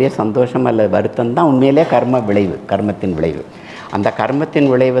கிடைக்கக்கூடிய சந்தோஷம் அல்லது வருத்தம் தான் உண்மையிலே கர்ம விளைவு, கர்மத்தின் விளைவு. அந்த கர்மத்தின்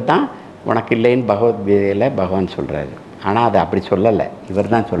விளைவு தான் உனக்கு இல்லைன்னு பகவத்கீதையில் பகவான் சொல்கிறாரு. ஆனால் அதை அப்படி சொல்லலை,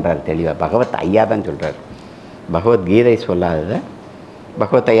 இவர் தான் சொல்கிறார் தெளிவாக. பகவத் ஐயா தான் சொல்கிறார். பகவத்கீதை சொல்லாததை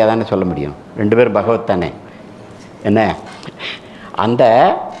பகவத் ஐயா தானே சொல்ல முடியும். ரெண்டு பேரும் பகவத் தானே. என்ன அந்த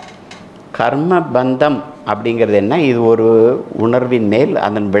கர்ம பந்தம் அப்படிங்கிறது என்ன? இது ஒரு உணர்வின் மேல்,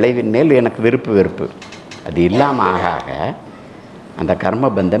 அதன் விளைவின் மேல் எனக்கு விருப்பு வெறுப்பு, அது இல்லாமல் ஆக அந்த கர்ம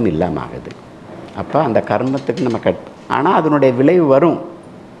பந்தம் இல்லாமல் ஆகுது. அப்போ அந்த கர்மத்துக்கு நம்ம ஆனால் அதனுடைய விளைவு வரும்.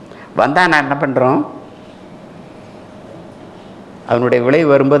 வந்தால் நான் என்ன பண்ணுறோம்? அதனுடைய விளைவு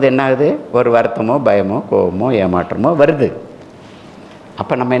வரும்போது என்ன ஆகுது? ஒரு வருத்தமோ, பயமோ, கோபமோ, ஏமாற்றமோ வருது.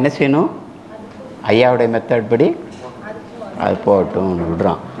 அப்போ நம்ம என்ன செய்யணும்? ஐயாவுடைய மெத்தட் படி அது போகட்டும்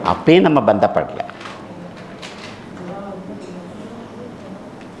விடுறோம். அப்பயும் நம்ம பந்தப்படலை.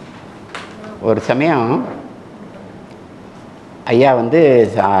 ஒரு சமயம் ஐயா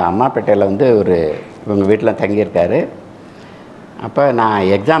அம்மாப்பேட்டையில் இவங்க வீட்டில் தங்கியிருக்காரு. அப்போ நான்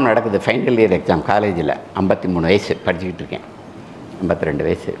எக்ஸாம் நடக்குது, ஃபைனல் இயர் எக்ஸாம் காலேஜில். 53 வயசு படிச்சுக்கிட்டு இருக்கேன், 52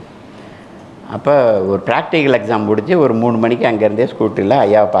 வயசு. அப்போ ஒரு ப்ராக்டிக்கல் எக்ஸாம் முடிஞ்சு ஒரு 3 மணிக்கு அங்கேருந்தே ஸ்கூட்டியில்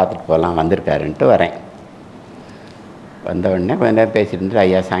ஐயாவை பார்த்துட்டு போகலாம் வந்திருக்காருன்ட்டு வரேன். வந்த உடனே கொஞ்ச நேரம் பேசிட்டு இருந்துட்டு,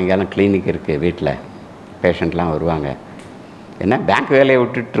 ஐயா சாயங்காலம் கிளினிக் இருக்குது, வீட்டில் பேஷண்ட்லாம் வருவாங்க, ஏன்னா பேங்க் வேலையை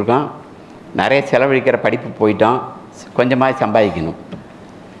விட்டுட்ருக்கோம், நிறைய செலவழிக்கிற படிப்பு போயிட்டோம், கொஞ்சமாக சம்பாதிக்கணும்,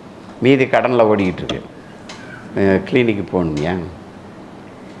 மீதி கடனில் ஓடிக்கிட்டு இருக்கு, கிளினிக்கு போகணுமையா?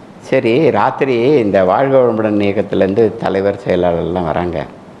 சரி, ராத்திரி இந்த வாழ்க வளமுடன் இயக்கத்துலேருந்து தலைவர் செயலாளர்லாம் வராங்க,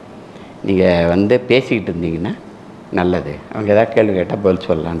 நீங்கள் பேசிக்கிட்டு இருந்தீங்கன்னா நல்லது, அவங்க எதாவது கேள்வி கேட்டால் பதில்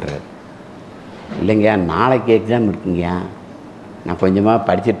சொல்லலான்றார். இல்லைங்கய்யா நாளைக்கு எக்ஸாம் இருக்குங்கய்யா, நான் கொஞ்சமாக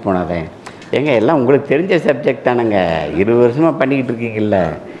படிச்சுட்டு போனதேன். ஏங்க எல்லாம் உங்களுக்கு தெரிஞ்ச சப்ஜெக்ட் தானேங்க, 20 வருஷமாக பண்ணிக்கிட்டு இருக்கீங்கல்ல.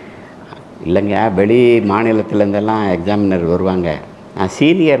 இல்லைங்க வெளி மாநிலத்துலேருந்தெல்லாம் எக்ஸாமினர் வருவாங்க, நான்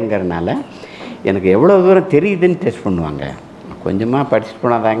சீனியருங்கிறதுனால எனக்கு எவ்வளோ தூரம் தெரியுதுன்னு டெஸ்ட் பண்ணுவாங்க, கொஞ்சமாக படிச்சுட்டு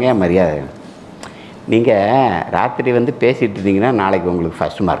போனாதாங்க மரியாதை. நீங்கள் ராத்திரி பேசிகிட்டு இருந்தீங்கன்னா நாளைக்கு உங்களுக்கு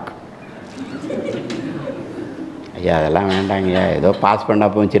ஃபஸ்ட் மார்க். ஐயா அதெல்லாம் வேண்டாங்கய்யா, ஏதோ பாஸ்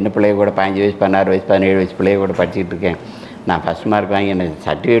பண்ணால் போகும், சின்ன பிள்ளைய கூட 15 வயசு 16 வயசு 17 வயசு பிள்ளைய கூட படிச்சுக்கிட்டு இருக்கேன், நான் ஃபஸ்ட் மார்க் வாங்கி எனக்கு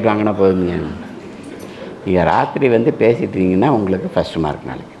சர்டிஃபிகேட் வாங்கினா போதுங்க. நீங்கள் ராத்திரி பேசிகிட்டு இருந்தீங்கன்னா உங்களுக்கு ஃபஸ்ட் மார்க்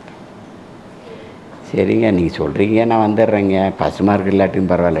நாளைக்கு. சரிங்க நீங்கள் சொல்கிறீங்க, நான் வந்துடுறேங்க, ஃபஸ்ட் மார்க்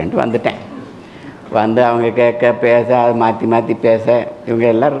இல்லாட்டியும் பரவாயில்லன்ட்டு வந்துட்டேன். வந்து அவங்க கேட்க பேச அது மாற்றி மாற்றி பேச இவங்க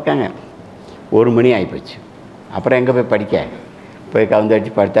எல்லோரும் இருக்காங்க. 1 மணி ஆகிப்போச்சு. அப்புறம் எங்கே போய் படிக்க, போய் கவுந்து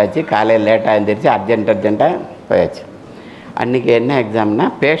வச்சு படுத்தாச்சு. காலையில் லேட்டாக எழுந்திரிச்சு அர்ஜென்ட்டாக போயாச்சு. அன்றைக்கி என்ன எக்ஸாம்னா,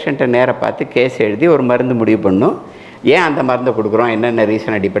 பேஷண்ட்டை நேராக பார்த்து கேஸ் எழுதி ஒரு மருந்து முடிவு பண்ணும். ஏன் அந்த மருந்தை கொடுக்குறோம், என்னென்ன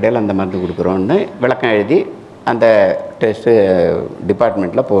ரீசன் அடிப்படையில் அந்த மருந்து கொடுக்குறோன்னு விளக்கம் எழுதி அந்த டெஸ்ட்டு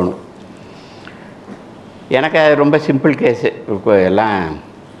டிபார்ட்மெண்ட்டில் போகணும். எனக்கு அது ரொம்ப சிம்பிள் கேஸு. எல்லாம்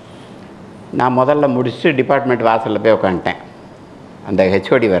நான் முதல்ல முடிச்சுட்டு டிபார்ட்மெண்ட் வாசலில் போய் உட்காந்துட்டேன். அந்த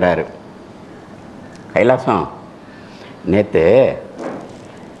ஹெச்ஓடி வராரு. கைலாசம், நேற்று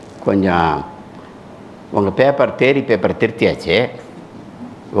கொஞ்சம் உங்கள் பேப்பர் தேரி பேப்பர் திருத்தியாச்சு,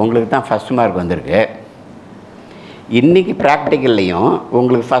 உங்களுக்கு தான் ஃபஸ்ட் மார்க் வந்திருக்கு. இன்றைக்கி ப்ராக்டிக்கல்லையும்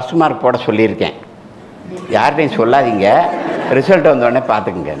உங்களுக்கு ஃபஸ்ட் மார்க் போட சொல்லியிருக்கேன், யார்கிட்டையும் சொல்லாதீங்க, ரிசல்ட் வந்தோடனே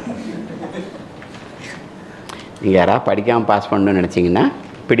பார்த்துக்குங்க. நீங்கள் யாராவது படிக்காமல் பாஸ் பண்ணணும்னு நினச்சிங்கன்னா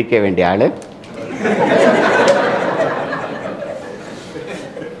பிடிக்க வேண்டிய ஆள்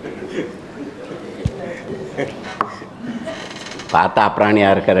பார்த்தா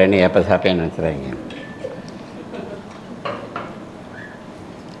அப்ராணியாக இருக்கிறேன்னு எப்போ சாப்பிட்டே நினச்சிடுறீங்க.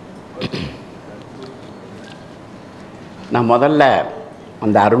 நான் முதல்ல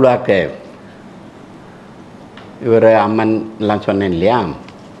அந்த அருளாக்கு இவர் அம்மன் எல்லாம் சொன்னேன் இல்லையா,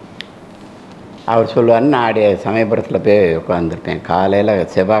 அவர் சொல்லுவார். நான் சமயபுரத்தில் போய் உட்காந்துருப்பேன். காலையில்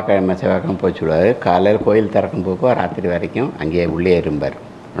செவ்வாய்க்கிழமை போய் சொல்லுவார். காலையில் கோயில் திறக்கும் போக்கு ராத்திரி வரைக்கும் அங்கேயே உள்ளே இருப்பார்,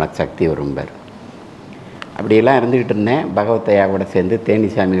 உனக்கு சக்தி வரும்பார். அப்படியெல்லாம் இருந்துக்கிட்டு இருந்தேன். பகவத்தையா கூட சேர்ந்து,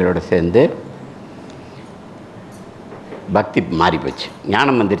 தேனிசாமிகளோட சேர்ந்து பக்தி மாறி போச்சு.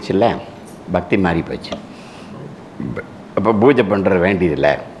 ஞானம் வந்துருச்சுல்ல, பக்தி மாறி போச்சு. அப்போ பூஜை பண்ணுற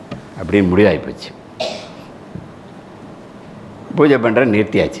வேண்டியதில்லை அப்படின்னு முடிவாகி போச்சு. பூஜை பண்ணுற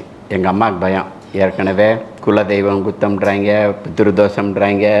நிறுத்தியாச்சு. எங்கள் அம்மாவுக்கு பயம். ஏற்கனவே குலதெய்வம் குத்தம்ன்றாங்க,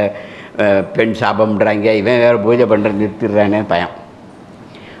 பித்ருதோஷம்ன்றாங்க, பெண் சாபம்ன்றாங்க, இவன் வேறு பூஜை பண்ணுற நிறுத்திடுறானே பயம்.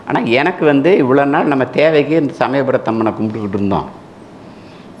 ஆனால் எனக்கு இவ்வளோ நாள் நம்ம தேவைக்கு இந்த சமயபுரத்தம்மனை கும்பிட்டுக்கிட்டு இருந்தோம்.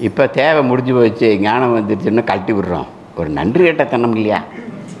 இப்போ தேவை முடிஞ்சு போச்சு, ஞானம் வந்துருச்சுன்னு கழட்டி விடுறோம். ஒரு நன்றி கேட்டத்தனம் இல்லையா?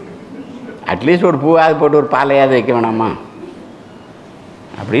 அட்லீஸ்ட் ஒரு பூவாவது போட்டு ஒரு பாலையாவது வைக்க வேணாமா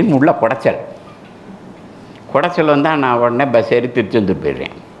அப்படின்னு உள்ள குடைச்சல் வந்தால் நான் உடனே பஸ் ஏறி திருச்செந்தூர்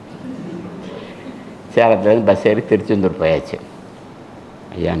போயிடுறேன். சேலத்துலேருந்து பஸ் ஏறி திருச்செந்தூர் போயாச்சு.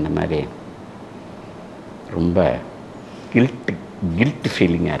 ஐயா, இந்த மாதிரி ரொம்ப கில்ட்டு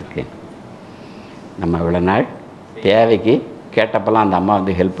ஃபீலிங்காக இருக்குது. நம்ம இவ்வளோ நாள் தேவைக்கு கேட்டப்பெல்லாம் அந்த அம்மா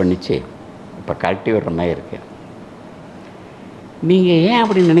ஹெல்ப் பண்ணிச்சு, இப்போ கழட்டி விடுற மாதிரி இருக்கு. நீங்கள் ஏன்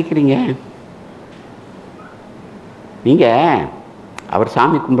அப்படி நினைக்கிறீங்க? நீங்கள் அவர்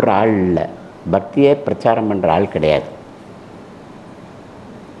சாமி கும்பிட்ற ஆள் இல்லை, பக்தியே பிரச்சாரம் பண்ணுற ஆள் கிடையாது.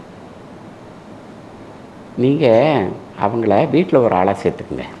 நீங்கள் அவங்கள வீட்டில் ஒரு ஆளாக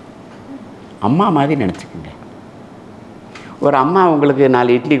சேர்த்துக்குங்க, அம்மா மாதிரி நினச்சிக்குங்க. ஒரு அம்மா உங்களுக்கு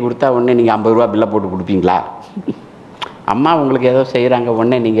 4 இட்லி கொடுத்தா உடனே நீங்கள் 50 ரூபா பில்லை போட்டு கொடுப்பீங்களா? அம்மா உங்களுக்கு ஏதோ செய்கிறாங்க,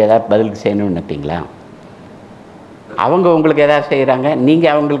 உடனே நீங்கள் எதாவது பதிலுக்கு செய்யணும்னு நினைப்பீங்களா? அவங்க உங்களுக்கு எதாவது செய்கிறாங்க,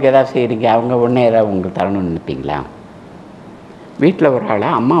 நீங்கள் அவங்களுக்கு எதாவது செய்கிறீங்க, அவங்க உடனே ஏதாவது உங்களுக்கு தரணும்னு நினைப்பீங்களா? வீட்டில் ஒரு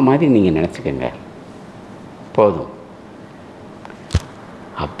ஆளாக அம்மா மாதிரி நீங்கள் நினச்சிக்கோங்க, போதும்.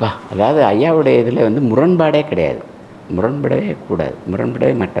 அப்பா, அதாவது ஐயாவுடைய இதில் முரண்பாடே கிடையாது, முரண்படவே கூடாது,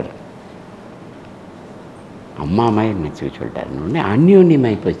 முரண்படவே மாட்டார். அம்மா மாதிரி நினச்சிக்க சொல்லிட்டாருன்னு உடனே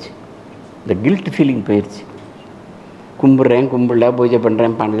அந்யோன்யமாகி போச்சு. இந்த கில்ட் ஃபீலிங் போயிடுச்சு. கும்பிட்றேன், கும்பிடல, பூஜை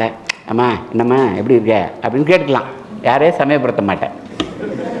பண்ணுறேன், பண்ணல, அம்மா என்னம்மா எப்படி இருக்க அப்படின்னு கேட்டுக்கலாம், யாரையும் சமயப்படுத்த மாட்டேன்.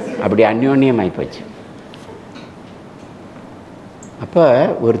 அப்படி அந்யோன்யமாகி போச்சு. அப்போ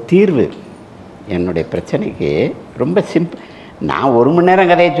ஒரு தீர்வு என்னுடைய பிரச்சனைக்கு ரொம்ப சிம்பிள். நான் 1 மணி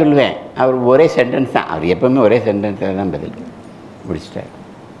நேரம் கதையை சொல்லுவேன், அவர் ஒரே சென்டென்ஸ் தான், அவர் எப்போவுமே ஒரே சென்டென்ஸில் தான் பதில் முடிச்சிட்டார்.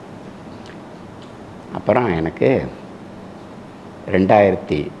 அப்புறம் எனக்கு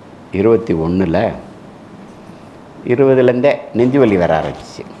 2021 20லேருந்தே நெஞ்சு வலி வர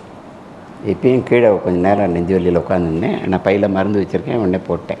ஆரம்பிச்சிச்சு. இப்பயும் கீழே கொஞ்சம் நேரம் நெஞ்சு வலியில் உட்காந்துருந்தேன். நான் பையில் மருந்து வச்சுருக்கேன், உடனே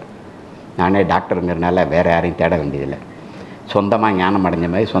போட்டேன். நானே டாக்டருங்கிறனால வேறு யாரையும் தேட வேண்டியதில்லை, சொந்தமாக ஞானம் அடைஞ்ச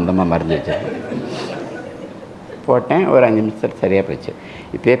மாதிரி சொந்தமாக மருந்து வச்சுருக்கேன். போட்டேன், ஒரு 5 நிமிஷத்தில் சரியாக போச்சு.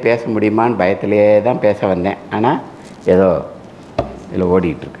 இப்போயே பேச முடியுமான்னு பயத்திலே தான் பேச வந்தேன், ஆனால் ஏதோ இதில்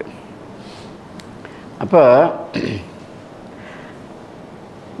ஓடிக்கிட்டுருக்கு. அப்போ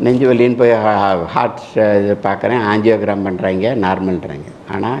நெஞ்சு வலின்னு போய் ஹார்ட் இது பார்க்குறேன், ஆஞ்சியோகிராம் பண்ணுறாங்க, நார்மல்ன்றாங்க.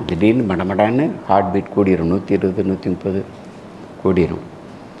 ஆனால் திடீர்னு மடமடான்னு ஹார்ட் பீட் கூடிரும், 120 130 கூடிரும்.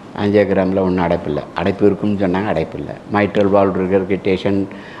 ஆஞ்சியோகிராமில் ஒன்றும் அடைப்பில்லை, அடைப்பு இருக்குன்னு சொன்னாங்க, அடைப்பில்லை. மைட்ரல் வால்வ் ரிகர்கிட்டேஷன்,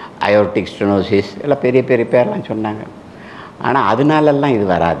 அயோர்டிக் ஸ்டெனோசிஸ் எல்லாம் பெரிய பெரிய பேர்லாம் சொன்னாங்க. ஆனால் அதனாலெல்லாம் இது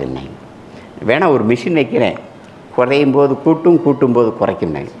வராதுன்னு வேணால் ஒரு மிஷின் வைக்கிறேன், குறையும் போது கூட்டும், கூட்டும் போது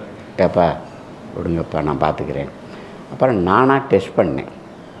குறைக்கும். ஏப்பா விடுங்கப்பா நான் பார்த்துக்கிறேன். அப்புறம் நானாக டெஸ்ட் பண்ணேன்.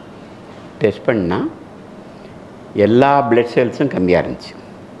 டெஸ்ட் பண்ணால் எல்லா பிளட் செல்ஸும் கம்மியாக இருந்துச்சு.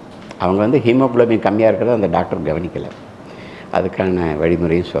 அவங்க வந்து ஹீமோகுளோபின் கம்மியாக இருக்கிறத அந்த டாக்டர் கவனிக்கலை, அதுக்கான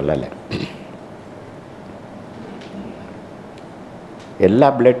வழிமுறையும் சொல்லலை. எல்லா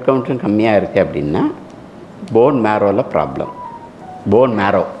பிளட் கவுண்ட்டும் கம்மியாக இருக்குது அப்படின்னா போன் மேரோவில் ப்ராப்ளம். போன்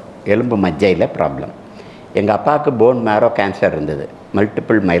மேரோ, எலும்பு மஜ்ஜையில் ப்ராப்ளம். எங்கள் அப்பாவுக்கு போன் மேரோ கேன்சர் இருந்தது,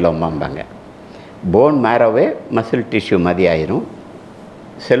 மல்டிபிள் மைலோமாம்பாங்க. போன் மேரோவே மசில் டிஷ்யூ மாதிரி ஆயிரும்,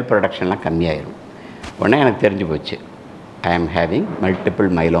 செல் ப்ரொடக்ஷன்லாம் கம்மியாயிரும். உடனே எனக்கு தெரிஞ்சு போச்சு, ஐ ஆம் having multiple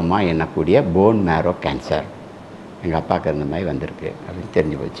myeloma என்னக்கூடிய phone மேரோ cancer. எங்கள் அப்பாவுக்கு அந்த மாதிரி வந்திருக்கு அப்படின்னு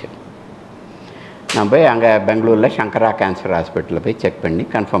தெரிஞ்சு போச்சு. நான் போய் அங்கே பெங்களூரில் சங்கரா கேன்சர் ஹாஸ்பிட்டலில் போய் செக் பண்ணி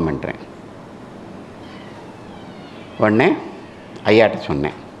கன்ஃபார்ம் பண்ணுறேன். உடனே ஐயாட்ட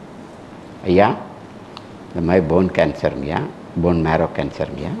சொன்னேன், ஐயா இந்த மாதிரி போன் கேன்சருங்கய்யா, போன் மேரோ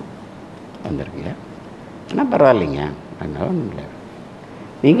கேன்சருங்கய்யா வந்திருக்குங்க. ஆனால் பரவாயில்லைங்க, அதனால ஒன்றும் இல்லை.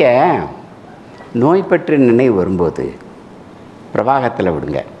 நீங்கள் நோய் பற்றி நினைவு வரும்போது பிரவாகத்தில்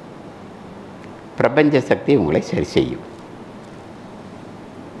விடுங்க, பிரபஞ்ச சக்தி உங்களை சரி செய்யும்.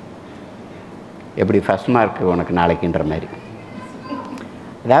 எப்படி ஃபஸ்ட் மார்க்கு உனக்கு நாளைக்குன்ற மாதிரி.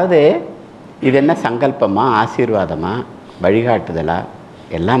 அதாவது இது என்ன சங்கல்பமா, ஆசீர்வாதமா, வழிகாட்டுதலா,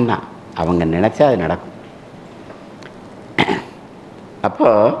 எல்லாம் தான். அவங்க நினச்சா அது நடக்கும்.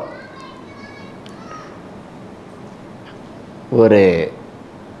 அப்போது ஒரு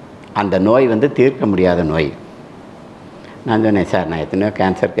அந்த நோய் வந்து தீர்க்க முடியாத நோய். நான் சொன்னேன், சார் நான் எத்தனையோ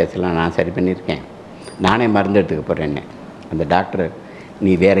கேன்சர் கேஸ்லாம் நான் சரி பண்ணியிருக்கேன், நானே மருந்து எடுத்துக்க போகிறேன்னு. அந்த டாக்டர்,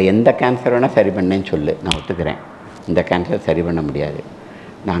 நீ வேறு எந்த கேன்சர் வேணால் சரி பண்ணேன்னு சொல்லு, நான் ஒத்துக்கிறேன், இந்த கேன்சர் சரி பண்ண முடியாது.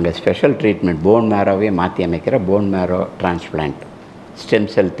 நாங்கள் ஸ்பெஷல் ட்ரீட்மெண்ட், போன் மேரோவே மாற்றி அமைக்கிற phone மேரோ transplant, stem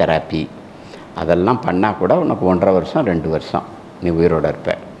cell therapy, அதெல்லாம் பண்ணால் கூட உனக்கு 1.5 வருஷம் 2 வருஷம் நீ உயிரோடு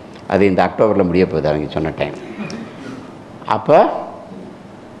இருப்ப. அது இந்த அக்டோபரில் முடிய போகுது அவங்க சொன்ன டைம். அப்போ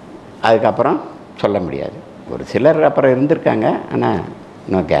அதுக்கப்புறம் சொல்ல முடியாது. ஒரு சிலர் அப்புறம் இருந்திருக்காங்க, ஆனால்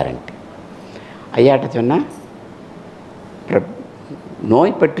நோ கேரண்டி. ஐயாட்ட சொன்னால்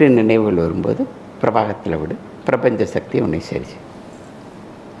நோய் பற்றிய நினைவுகள் வரும்போது பிரபாகத்தில் விடு, பிரபஞ்ச சக்தி உன்னை சரி.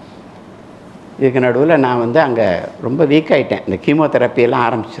 இதுக்கு நடுவில் நான் வந்து அங்கே ரொம்ப வீக் ஆகிட்டேன். இந்த கீமோதெரப்பியெல்லாம்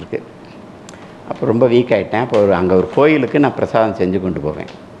ஆரம்பிச்சிருக்கு. அப்போ ரொம்ப வீக் ஆகிட்டேன். அப்போ அங்கே ஒரு கோயிலுக்கு நான் பிரசாதம் செஞ்சு கொண்டு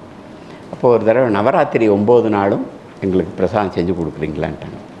போவேன். அப்போது ஒரு தடவை நவராத்திரி 9 நாளும் எங்களுக்கு பிரசாதம் செஞ்சு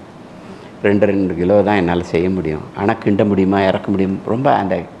கொடுக்குறீங்களான்ட்டாங்க. 2 கிலோ தான் என்னால் செய்ய முடியும், ஆனால் கிண்ட முடியுமா, இறக்க முடியும், ரொம்ப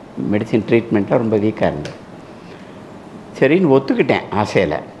அந்த மெடிசின் ட்ரீட்மெண்ட்டில் ரொம்ப வீக்காக இருந்தது. சரின்னு ஒத்துக்கிட்டேன்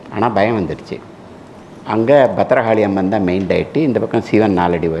ஆசையில், ஆனால் பயம் வந்துடுச்சு. அங்கே பத்திரகாளி அம்மன் தான் மெயின் டயட்டு, இந்த பக்கம் சிவன்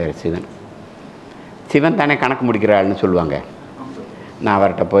 4 அடி உயர சிவன். சிவன் தானே கணக்கு முடிக்கிறாள்னு சொல்லுவாங்க. நான்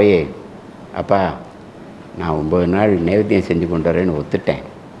அவர்கிட்ட போய், அப்பா நான் 9 நாள் நைவேத்தியம் செஞ்சு கொண்டு வரேன்னு ஒத்துட்டேன்,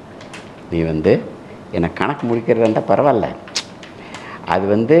 நீ வந்து எனக்கு கணக்கு முடிக்கிறதா இருந்தால் பரவாயில்ல, அது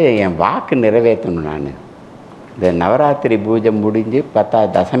வந்து என் வாக்கு நிறைவேற்றணும். நான் இந்த நவராத்திரி பூஜை முடிஞ்சு 10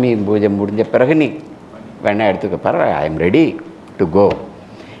 தசமி பூஜை முடிஞ்ச பிறகு நீ வேணால் எடுத்துக்க, பரவாயில்ல, I am ready to go.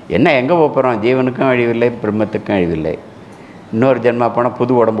 என்ன எங்கே போகிறோம், ஜீவனுக்கும் அழிவில்லை, பிரம்மத்துக்கும் அழிவில்லை. இன்னொரு ஜென்மா போனால்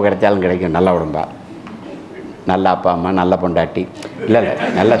புது உடம்பு கிடைச்சாலும் கிடைக்கும், நல்ல உடம்பா, நல்ல அப்பா அம்மா, நல்ல பொண்டாட்டி, இல்லை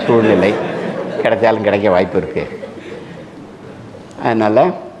நல்ல சூழ்நிலை கிடைச்சாலும் கிடைக்க வாய்ப்பு இருக்குது. அதனால்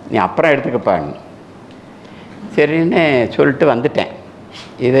நீ அப்புறம் எடுத்துக்கப்பான்னு சரின்னு சொல்லிட்டு வந்துட்டேன்.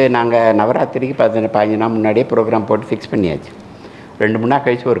 இது நாங்கள் நவராத்திரிக்கு 15 நாள் முன்னாடியே ப்ரோக்ராம் போட்டு ஃபிக்ஸ் பண்ணியாச்சு. 2-3 நாள்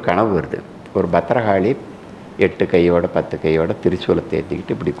கழித்து ஒரு கனவு வருது. ஒரு பத்திரகாளி 8 கையோட 10 கையோட திரிசூலத்தை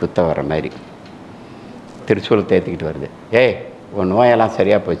ஏற்றிக்கிட்டு இப்படி குத்த வர மாதிரி திரிசூலத்தை ஏற்றிக்கிட்டு வருது. ஏய் உன் நோயெல்லாம்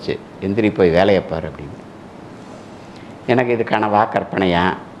சரியாக போச்சு, எந்திரி போய் வேலையை பாரு அப்படின்னு. எனக்கு இது கனவா கற்பனையா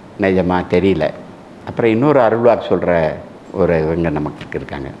நிஜமா தெரியல. அப்புறம் இன்னொரு அருள்வாக்கு சொல்கிற ஒரு இவங்க நமக்கு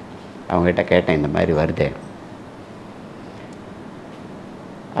இருக்காங்க, அவங்ககிட்ட கேட்டேன், இந்த மாதிரி வருதே.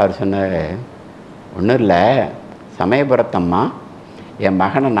 அவர் சொன்னார், ஒன்றும் இல்லை, சமயபுரத்தம்மா என்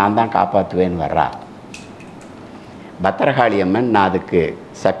மகனை நான் தான் காப்பாற்றுவேன்னு வர்றா, பத்திரகாளி அம்மன் நான் அதுக்கு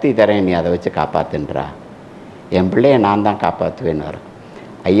சக்தி தரேன், நீ அதை வச்சு காப்பாற்றுன்றா, என் பிள்ளைய நான் தான் காப்பாற்றுவேன்னு வர.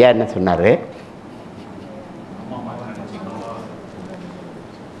 ஐயா என்ன சொன்னார்,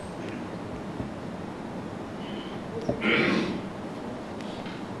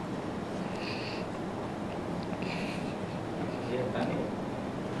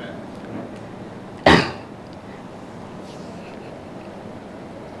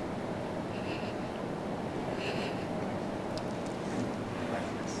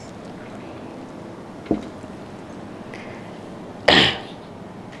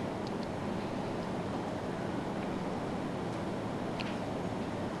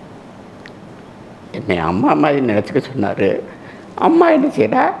 என்னை அம்மா மாதிரி நினச்சிக்க சொன்னார். அம்மா என்ன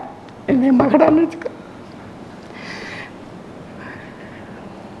செய்கிறா, என்னை மகடான்னு வச்சுக்க.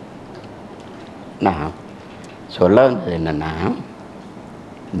 நான் சொல்ல வந்தது என்னென்னா,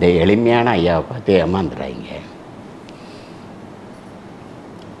 இந்த எளிமையான ஐயாவை பார்த்து ஏமாந்துடாங்க.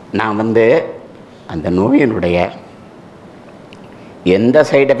 நான் அந்த நோயினுடைய எந்த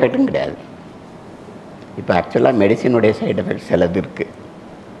சைடு எஃபெக்டும் கிடையாது. இப்போ ஆக்சுவலாக மெடிசினுடைய சைடு எஃபெக்ட் சிலது இருக்குது,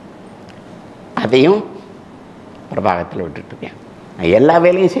 அதையும் பிரபாகத்தில் விட்டுட்டுருக்கேன். நான் எல்லா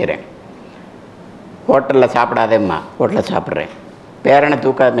வேலையும் செய்கிறேன். ஹோட்டலில் சாப்பிடாதேம்மா, ஹோட்டலில் சாப்பிட்றேன். பேரனை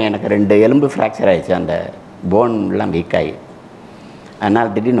தூக்காமல் எனக்கு 2 எலும்பு ஃப்ராக்சர் ஆகிடுச்சு, அந்த போன்லாம் வீக் ஆகி.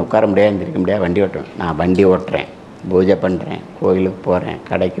 அதனால் திடீர்னு உட்கார முடியாது, எந்திரிக்க முடியாது, வண்டி ஓட்டுவேன். நான் வண்டி ஓட்டுறேன், பூஜை பண்ணுறேன், கோயிலுக்கு போகிறேன்,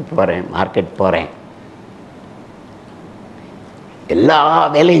 கடைக்கு போகிறேன், மார்க்கெட் போகிறேன், எல்லா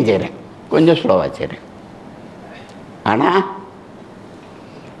வேலையும் செய்கிறேன். கொஞ்சம் ஸ்லோவாக செய்கிறேன். ஆனால்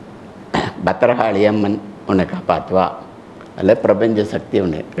பத்திரகாளி அம்மன் உன்னை காப்பாற்றுவா, அல்ல பிரபஞ்ச சக்தி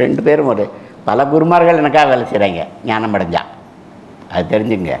ஒன்று, 2 பேரும் பல குருமார்கள் எனக்காக வேலை செய்கிறாங்க. ஞானம் அடைஞ்சா அது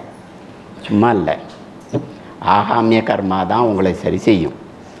தெரிஞ்சுங்க. சும்மா இல்லை, ஆகாமிய கர்மா தான் உங்களை சரி செய்யும்.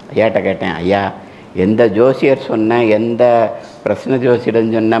 ஐயாட்ட கேட்டேன், ஐயா எந்த ஜோசியர் சொன்ன, எந்த பிரச்சனை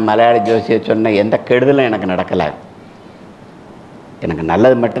ஜோசியர்னு சொன்ன, மலையாள ஜோசியர் சொன்ன எந்த கெடுதலும் எனக்கு நடக்கலை, எனக்கு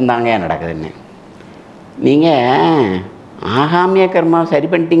நல்லது மட்டும்தாங்க நடக்குதுன்னு. நீங்கள் ஆகாமிய கர்மாவை சரி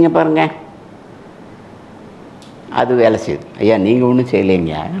பண்ணிட்டீங்க பாருங்கள், அது வேலை செய்யுது. ஐயா நீங்கள் ஒன்றும்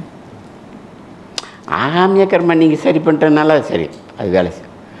செய்யலைங்க, ஆகாமிய கர்மா நீங்கள் சரி பண்ணுறதுனால அது சரி, அது வேலை செய்யும்.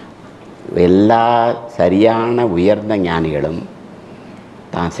 எல்லா சரியான உயர்ந்த ஞானிகளும்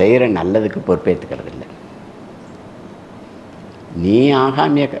தான் செய்கிற நல்லதுக்கு பொறுப்பேற்றுக்கிறது இல்லை. நீ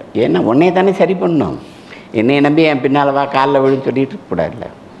ஆகாமிய ஏன்னா உன்னை தானே சரி பண்ணணும். என்னை நம்பி என் பின்னால் வா காலில் விழுன்னு சொல்லிகிட்டு இருக்கக்கூடாதுல்ல.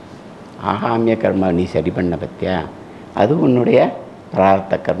 ஆகாமிய கர்மா நீ சரி பண்ண பற்றியா, அது உன்னுடைய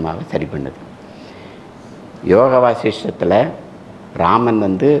பிரார்த்த கர்மாவை சரி பண்ணுது. யோக வாசிஷ்டத்தில் ராமன்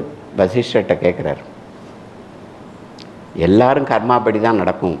வசிஷ்டர்கிட்ட கேட்குறாரு, எல்லாரும் கர்மாப்படி தான்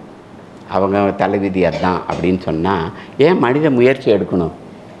நடக்கும், அவங்க தலைவிதி அதுதான் அப்படின்னு சொன்னால் ஏன் மனித முயற்சி எடுக்கணும்,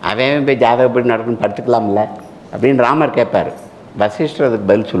 அவன் போய் ஜாதகப்படி நடக்கணும்னு படுத்துக்கலாம்ல அப்படின்னு ராமர் கேட்பார். வசிஷ்டர் அதுக்கு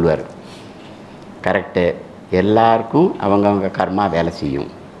பதில் சொல்லுவார், கரெக்டு, எல்லாருக்கும் அவங்கவுங்க கர்மா வேலை செய்யும்.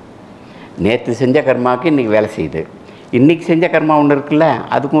 நேற்று செஞ்ச கர்மாவுக்கு இன்றைக்கி வேலை செய்யுது, இன்றைக்கி செஞ்ச கர்மா ஒன்று இருக்குல்ல,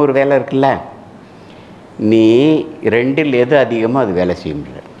 அதுக்கும் ஒரு வேலை இருக்குல்ல, நீ 2இல் எது அதிகமோ அது வேலை செய்ய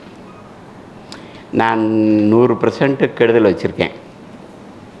முடியல. நான் 100% கெடுதல் வச்சுருக்கேன்,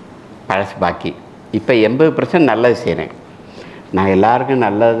 பழசு பாக்கி. இப்போ 80% நல்லது செய்கிறேன். நான் எல்லாருக்கும்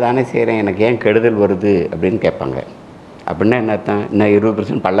நல்லது தானே செய்கிறேன், எனக்கு ஏன் கெடுதல் வருது அப்படின்னு கேட்பாங்க. அப்படின்னா என்ன அர்த்தம், இன்னும்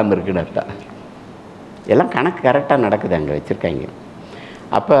 20% பள்ளம் இருக்குன்னு அர்த்தம். எல்லாம் கணக்கு கரெக்டாக நடக்குது அங்கே வச்சுருக்காங்க.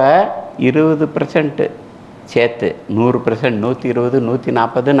 அப்போ 20% சேர்த்து 100%, 120,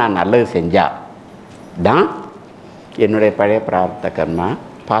 140 நான் நல்லது செஞ்சால் தான் என்னுடைய பழைய பிரார்த்த கர்மா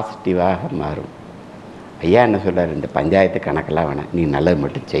பாசிட்டிவாக மாறும். ஐயா என்ன சொல்கிறார், இந்த பஞ்சாயத்து கணக்கெல்லாம் வேணாம், நீ நல்லது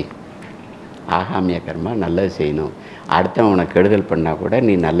மட்டும் செய். ஆகாமிய கர்மா நல்லது செய்யணும். அடுத்தவன் உனக்கு கெடுதல் பண்ணால் கூட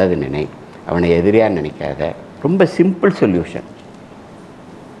நீ நல்லது நினை, அவனை எதிரியாக நினைக்காத. ரொம்ப சிம்பிள் சொல்யூஷன்.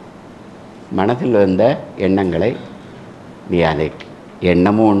 மனதில் வந்த எண்ணங்களை நீ அதை,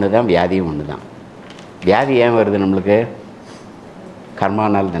 எண்ணமும் ஒன்று தான், வியாதியும் ஒன்று தான். வியாதி ஏன் வருது நம்மளுக்கு,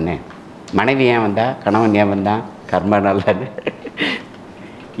 கர்மானால் தானே. மனைவி ஏன் வந்தா, கணவன் ஏன் வந்தான், கர்மானால் தானே.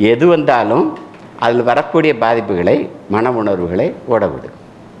 எது வந்தாலும் அதில் வரக்கூடிய பாதிப்புகளை, மன உணர்வுகளை ஓடவிடு.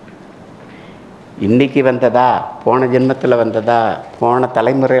 இன்றைக்கி வந்ததா, போன ஜென்மத்தில் வந்ததா, போன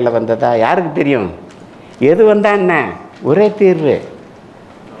தலைமுறையில் வந்ததா, யாருக்கு தெரியும். எது வந்தா என்ன, ஒரே தீர்வு,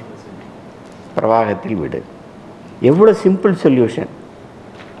 பிரவாகத்தில் விடு. எவ்வளோ சிம்பிள் சொல்யூஷன்.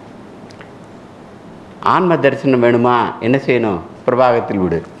 ஆன்ம தரிசனம் வேணுமா, என்ன செய்யணும், பிரவாகத்தில்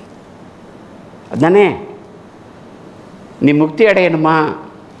விடு. அதுதானே. நீ முக்தி அடையணுமா,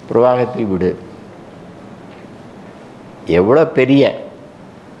 பிரவாகத்தில் விடு. எவ்வளோ பெரிய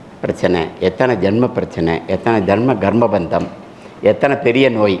பிரச்சனை, எத்தனை ஜென்ம பிரச்சனை, எத்தனை ஜென்ம கர்மபந்தம், எத்தனை பெரிய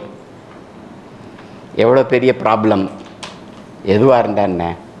நோய், எவ்வளோ பெரிய ப்ராப்ளம், எதுவாக இருந்தால் என்ன,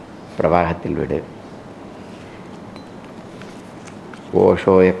 பிரவாகத்தில் விடு.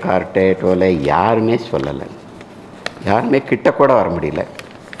 ஓஷோ, எக்கார்ட்டே, டோலை யாருமே சொல்லலை, யாருமே கிட்ட கூட வர முடியல.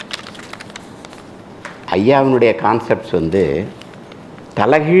 ஐயாவினுடைய கான்செப்ட்ஸ்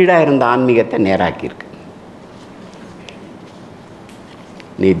தலைகீழாக இருந்த ஆன்மீகத்தை நேராக்கியிருக்கு.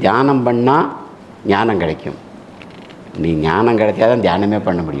 நீ தியானம் பண்ணால் ஞானம் கிடைக்கும், நீ ஞானம் கிடைச்சாதான் தியானமே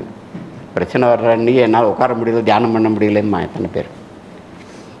பண்ண முடியும். பிரச்சனை வர்றன்னைக்கு என்னால் உட்கார முடியல, தியானம் பண்ண முடியலம்மா எத்தனை பேர்.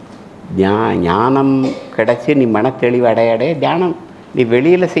 ஞானம் கிடச்சி நீ மன தெளிவு அடைய தியானம். நீ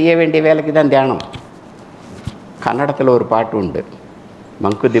வெளியில் செய்ய வேண்டிய வேலைக்கு தான் தியானம். கன்னடத்தில் ஒரு பாட்டு உண்டு,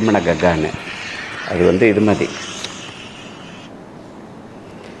 மங்குதிம்மன கக்கான்னு. அது இது மாதிரி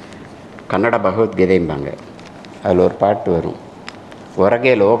கன்னட பகவத்கீதைம்பாங்க. அதில் ஒரு பாட்டு வரும்.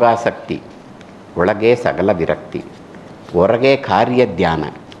 ஒரகே லோகாசக்தி உலகே சகல விரக்தி, ஒரகே காரிய தியான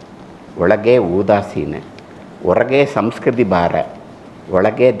ಒಳಗೆ ಉದಾಸೀನ, ಹೊರಗೆ ಸಂಸ್ಕೃತಿ ಭಾರ,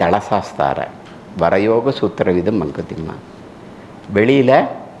 ಒಳಗೆ ದಳಸಾಸ್ತಾರ, வரயோக சூத்திரவிதம் மங்குதிம்மா. வெளியில்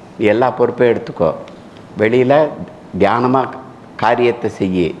எல்லா பொறுப்பையும் எடுத்துக்கோ, வெளியில் தியானமாக காரியத்தை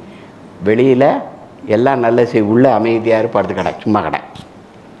செய்ய, வெளியில் எல்லாம் நல்ல செய், உள்ள அமைதியாக படுத்து கடை, சும்மா கடை.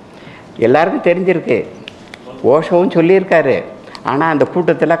 எல்லாருக்கும் தெரிஞ்சிருக்கு, ஓஷோவும் சொல்லியிருக்காரு. ஆனால் அந்த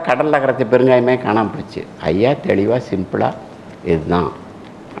கூட்டத்தில் கடலில் கரைச்ச பெருங்காயமே காணாமல் போச்சு. ஐயா தெளிவாக சிம்பிளாக இதுதான்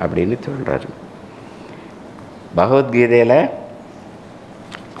அப்படின்னு சொல்கிறாரு. பகவத்கீதையில்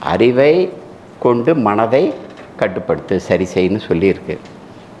அறிவை கொண்டு மனதை கட்டுப்படுத்து, சரி செய்யன்னு சொல்லியிருக்கு.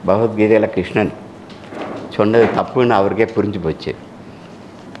 பகவத்கீதையில் கிருஷ்ணன் சொன்னது தப்புன்னு அவருக்கே புரிஞ்சு போச்சு.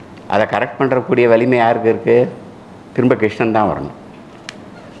 அதை கரெக்ட் பண்ணுறக்கூடிய வலிமை யாருக்கு இருக்குது? திரும்ப கிருஷ்ணன் தான் வரணும்.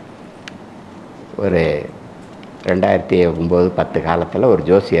 ஒரு 2009-10 காலத்தில் ஒரு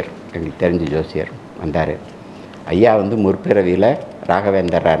ஜோசியர், எங்களுக்கு தெரிஞ்ச ஜோசியர் வந்தார். ஐயா முற்பிறவியில்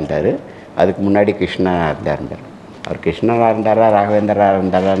ராகவேந்தராக இருந்தார். அதுக்கு முன்னாடி கிருஷ்ணனாக இருந்தார். அவர் கிருஷ்ணனாக இருந்தாரா ராகவேந்தராக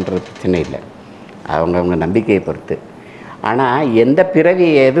இருந்தாரான்ற பிரச்சனை இல்லை, அவங்கவுங்க நம்பிக்கையை பொறுத்து. ஆனால் எந்த பிறவி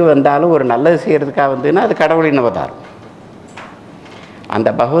எது வந்தாலும் ஒரு நல்லது செய்கிறதுக்காக வந்துன்னா அது கடவுளின் அவதாரம். அந்த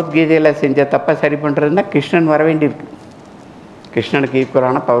பகவத்கீதையில் செஞ்ச தப்பை சரி பண்ணுறதுன்னா கிருஷ்ணன் வர வேண்டியிருக்கு. கிருஷ்ணனுக்கு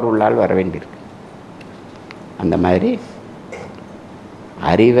ஈக்குவலான பவர் உள்ளால் வர வேண்டியிருக்கு. அந்த மாதிரி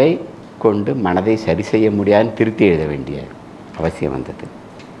அறிவை கொண்டு மனதை சரி செய்ய முடியாதுன்னு திருத்தி எழுத வேண்டிய அவசியம் வந்தது.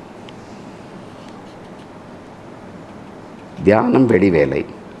 தியானம் வெளி வேலை.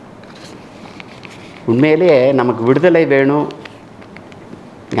 உண்மையிலே நமக்கு விடுதலை வேணும்,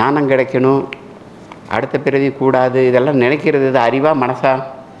 ஞானம் கிடைக்கணும், அடுத்த பிறவி கூடாது, இதெல்லாம் நினைக்கிறது இது அறிவா மனசா?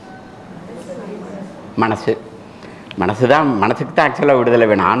 மனசு. மனசு தான், மனசுக்கு தான் ஆக்சுவலாக விடுதலை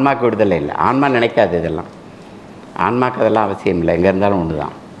வேணும், ஆன்மாவுக்கு விடுதலை இல்லை. ஆன்மா நினைக்காது இதெல்லாம், ஆன்மாவுக்கு அதெல்லாம் அவசியம் இல்லை, எங்கே இருந்தாலும் ஒன்று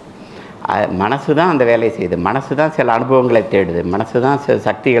தான். மனசு தான் அந்த வேலையை செய்யுது. மனசு தான் சில அனுபவங்களை தேடுது, மனசு தான் சில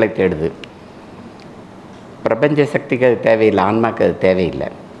சக்திகளை தேடுது. பிரபஞ்ச சக்திக்கு அது தேவையில்லை, ஆன்மாவுக்கு அது தேவையில்லை.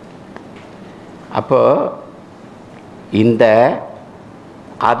 அப்போது இந்த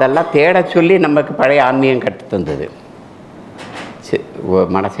அதெல்லாம் தேட சொல்லி நமக்கு பழைய ஆன்மீகம் கற்று தந்தது.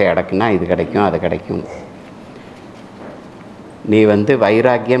 மனசை அடக்குனா இது கிடைக்கும் அது கிடைக்கும். நீ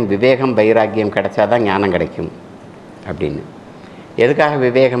வைராக்கியம், விவேகம் வைராக்கியம் கிடைச்சாதான் ஞானம் கிடைக்கும் அப்படின்னு. எதுக்காக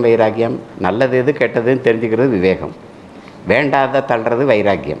விவேகம் வைராக்கியம்? நல்லது எது கெட்டதுன்னு தெரிஞ்சுக்கிறது விவேகம், வேண்டாத தள்ளுறது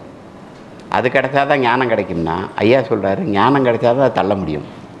வைராக்கியம். அது கிடைச்சாதான் ஞானம் கிடைக்கும்னா ஐயா சொல்கிறாரு, ஞானம் கிடைச்சாதான் அதை தள்ள முடியும்.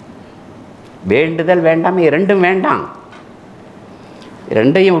 வேண்டுதல் வேண்டாமே, ரெண்டும் வேண்டாம்,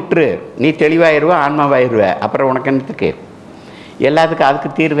 ரெண்டையும் விட்டுரு, நீ தெளிவாயிருவ, ஆன்மாவாயிருவ. அப்புறம் உனக்கு என்னத்துக்கு? எல்லாத்துக்கும் அதுக்கு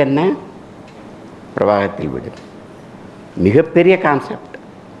தீர்வு என்ன? பிரவாகத்தில் விடு. மிகப்பெரிய கான்செப்ட்,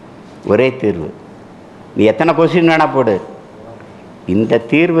 ஒரே தீர்வு. நீ எத்தனை கொஸ்டின் வேணால் போடு, இந்த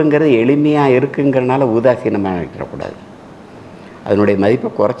தீர்வுங்கிறது எளிமையாக இருக்குங்கிறனால உதாசீனமாக நினைக்கிறக்கூடாது, அதனுடைய மதிப்பை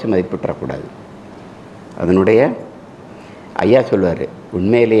குறைச்சி மதிப்பிட்டுறக்கூடாது. அதனுடைய ஐயா சொல்லுவார்,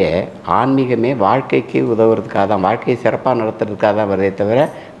 உண்மையிலேயே ஆன்மீகமே வாழ்க்கைக்கு உதவுறதுக்காக தான், வாழ்க்கையை சிறப்பாக நடத்துறதுக்காக தான் வருதே தவிர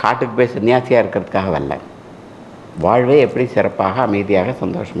காட்டுக்கு போய் சன்னியாசியாக இருக்கிறதுக்காக வரல. வாழ்வை எப்படி சிறப்பாக அமைதியாக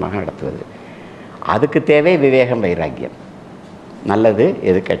சந்தோஷமாக நடத்துவது, அதுக்கு தேவை விவேகம் வைராக்கியம். நல்லது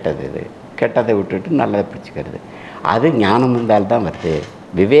எது, கெட்டது எது, கெட்டதை விட்டுட்டு நல்லதை பிடிச்சிக்கிறது. அது ஞானம் வந்தால்தான் வருது.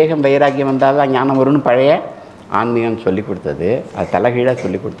 விவேகம் வைராக்கியம் வந்தால் தான் ஞானம் வரும்னு பழைய ஆன்மீகம் சொல்லி கொடுத்தது, அது தலைகீழாக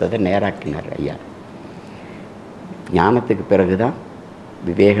சொல்லி கொடுத்தது நேராக்கினார் ஐயா. ஞானத்துக்கு பிறகு தான்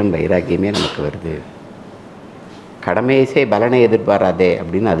விவேகம் வைராக்கியமே நமக்கு வருது. கடமையை பலனை எதிர்பாராதே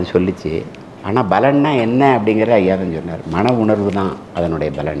அப்படின்னு அது சொல்லிச்சு. ஆனால் பலன்னா என்ன அப்படிங்கிற ஐயா தான் சொன்னார். மன உணர்வு தான்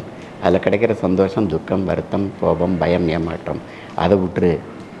அதனுடைய பலன். அதில் கிடைக்கிற சந்தோஷம், துக்கம், வருத்தம், கோபம், பயம், ஏமாற்றம் அதை விட்டுரு.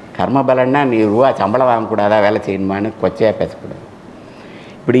 கர்ம பலன்னா நீ ரூபா சம்பளம் வாங்கக்கூடாதா, வேலை செய்யணுமான்னு கொச்சையாக பேசக்கூடாது.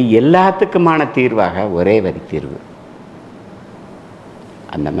 இப்படி எல்லாத்துக்குமான தீர்வாக ஒரே வரி தீர்வு.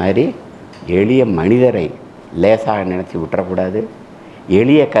 அந்த மாதிரி எளிய மனிதரை லேசாக நினச்சி விட்டுறக்கூடாது,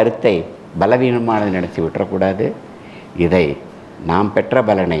 எளிய கருத்தை பலவீனமானது நினச்சி விட்டுறக்கூடாது. இதை நாம் பெற்ற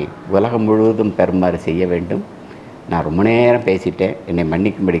பலனை உலகம் முழுவதும் பெறுமாறு செய்ய வேண்டும். நான் ரொம்ப நேரம் பேசிட்டேன், என்னை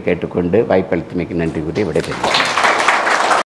மன்னிக்கும்படி கேட்டுக்கொண்டு வாய்ப்பளித்தமைக்கு நன்றி கூறி விடைபெறுகிறேன்.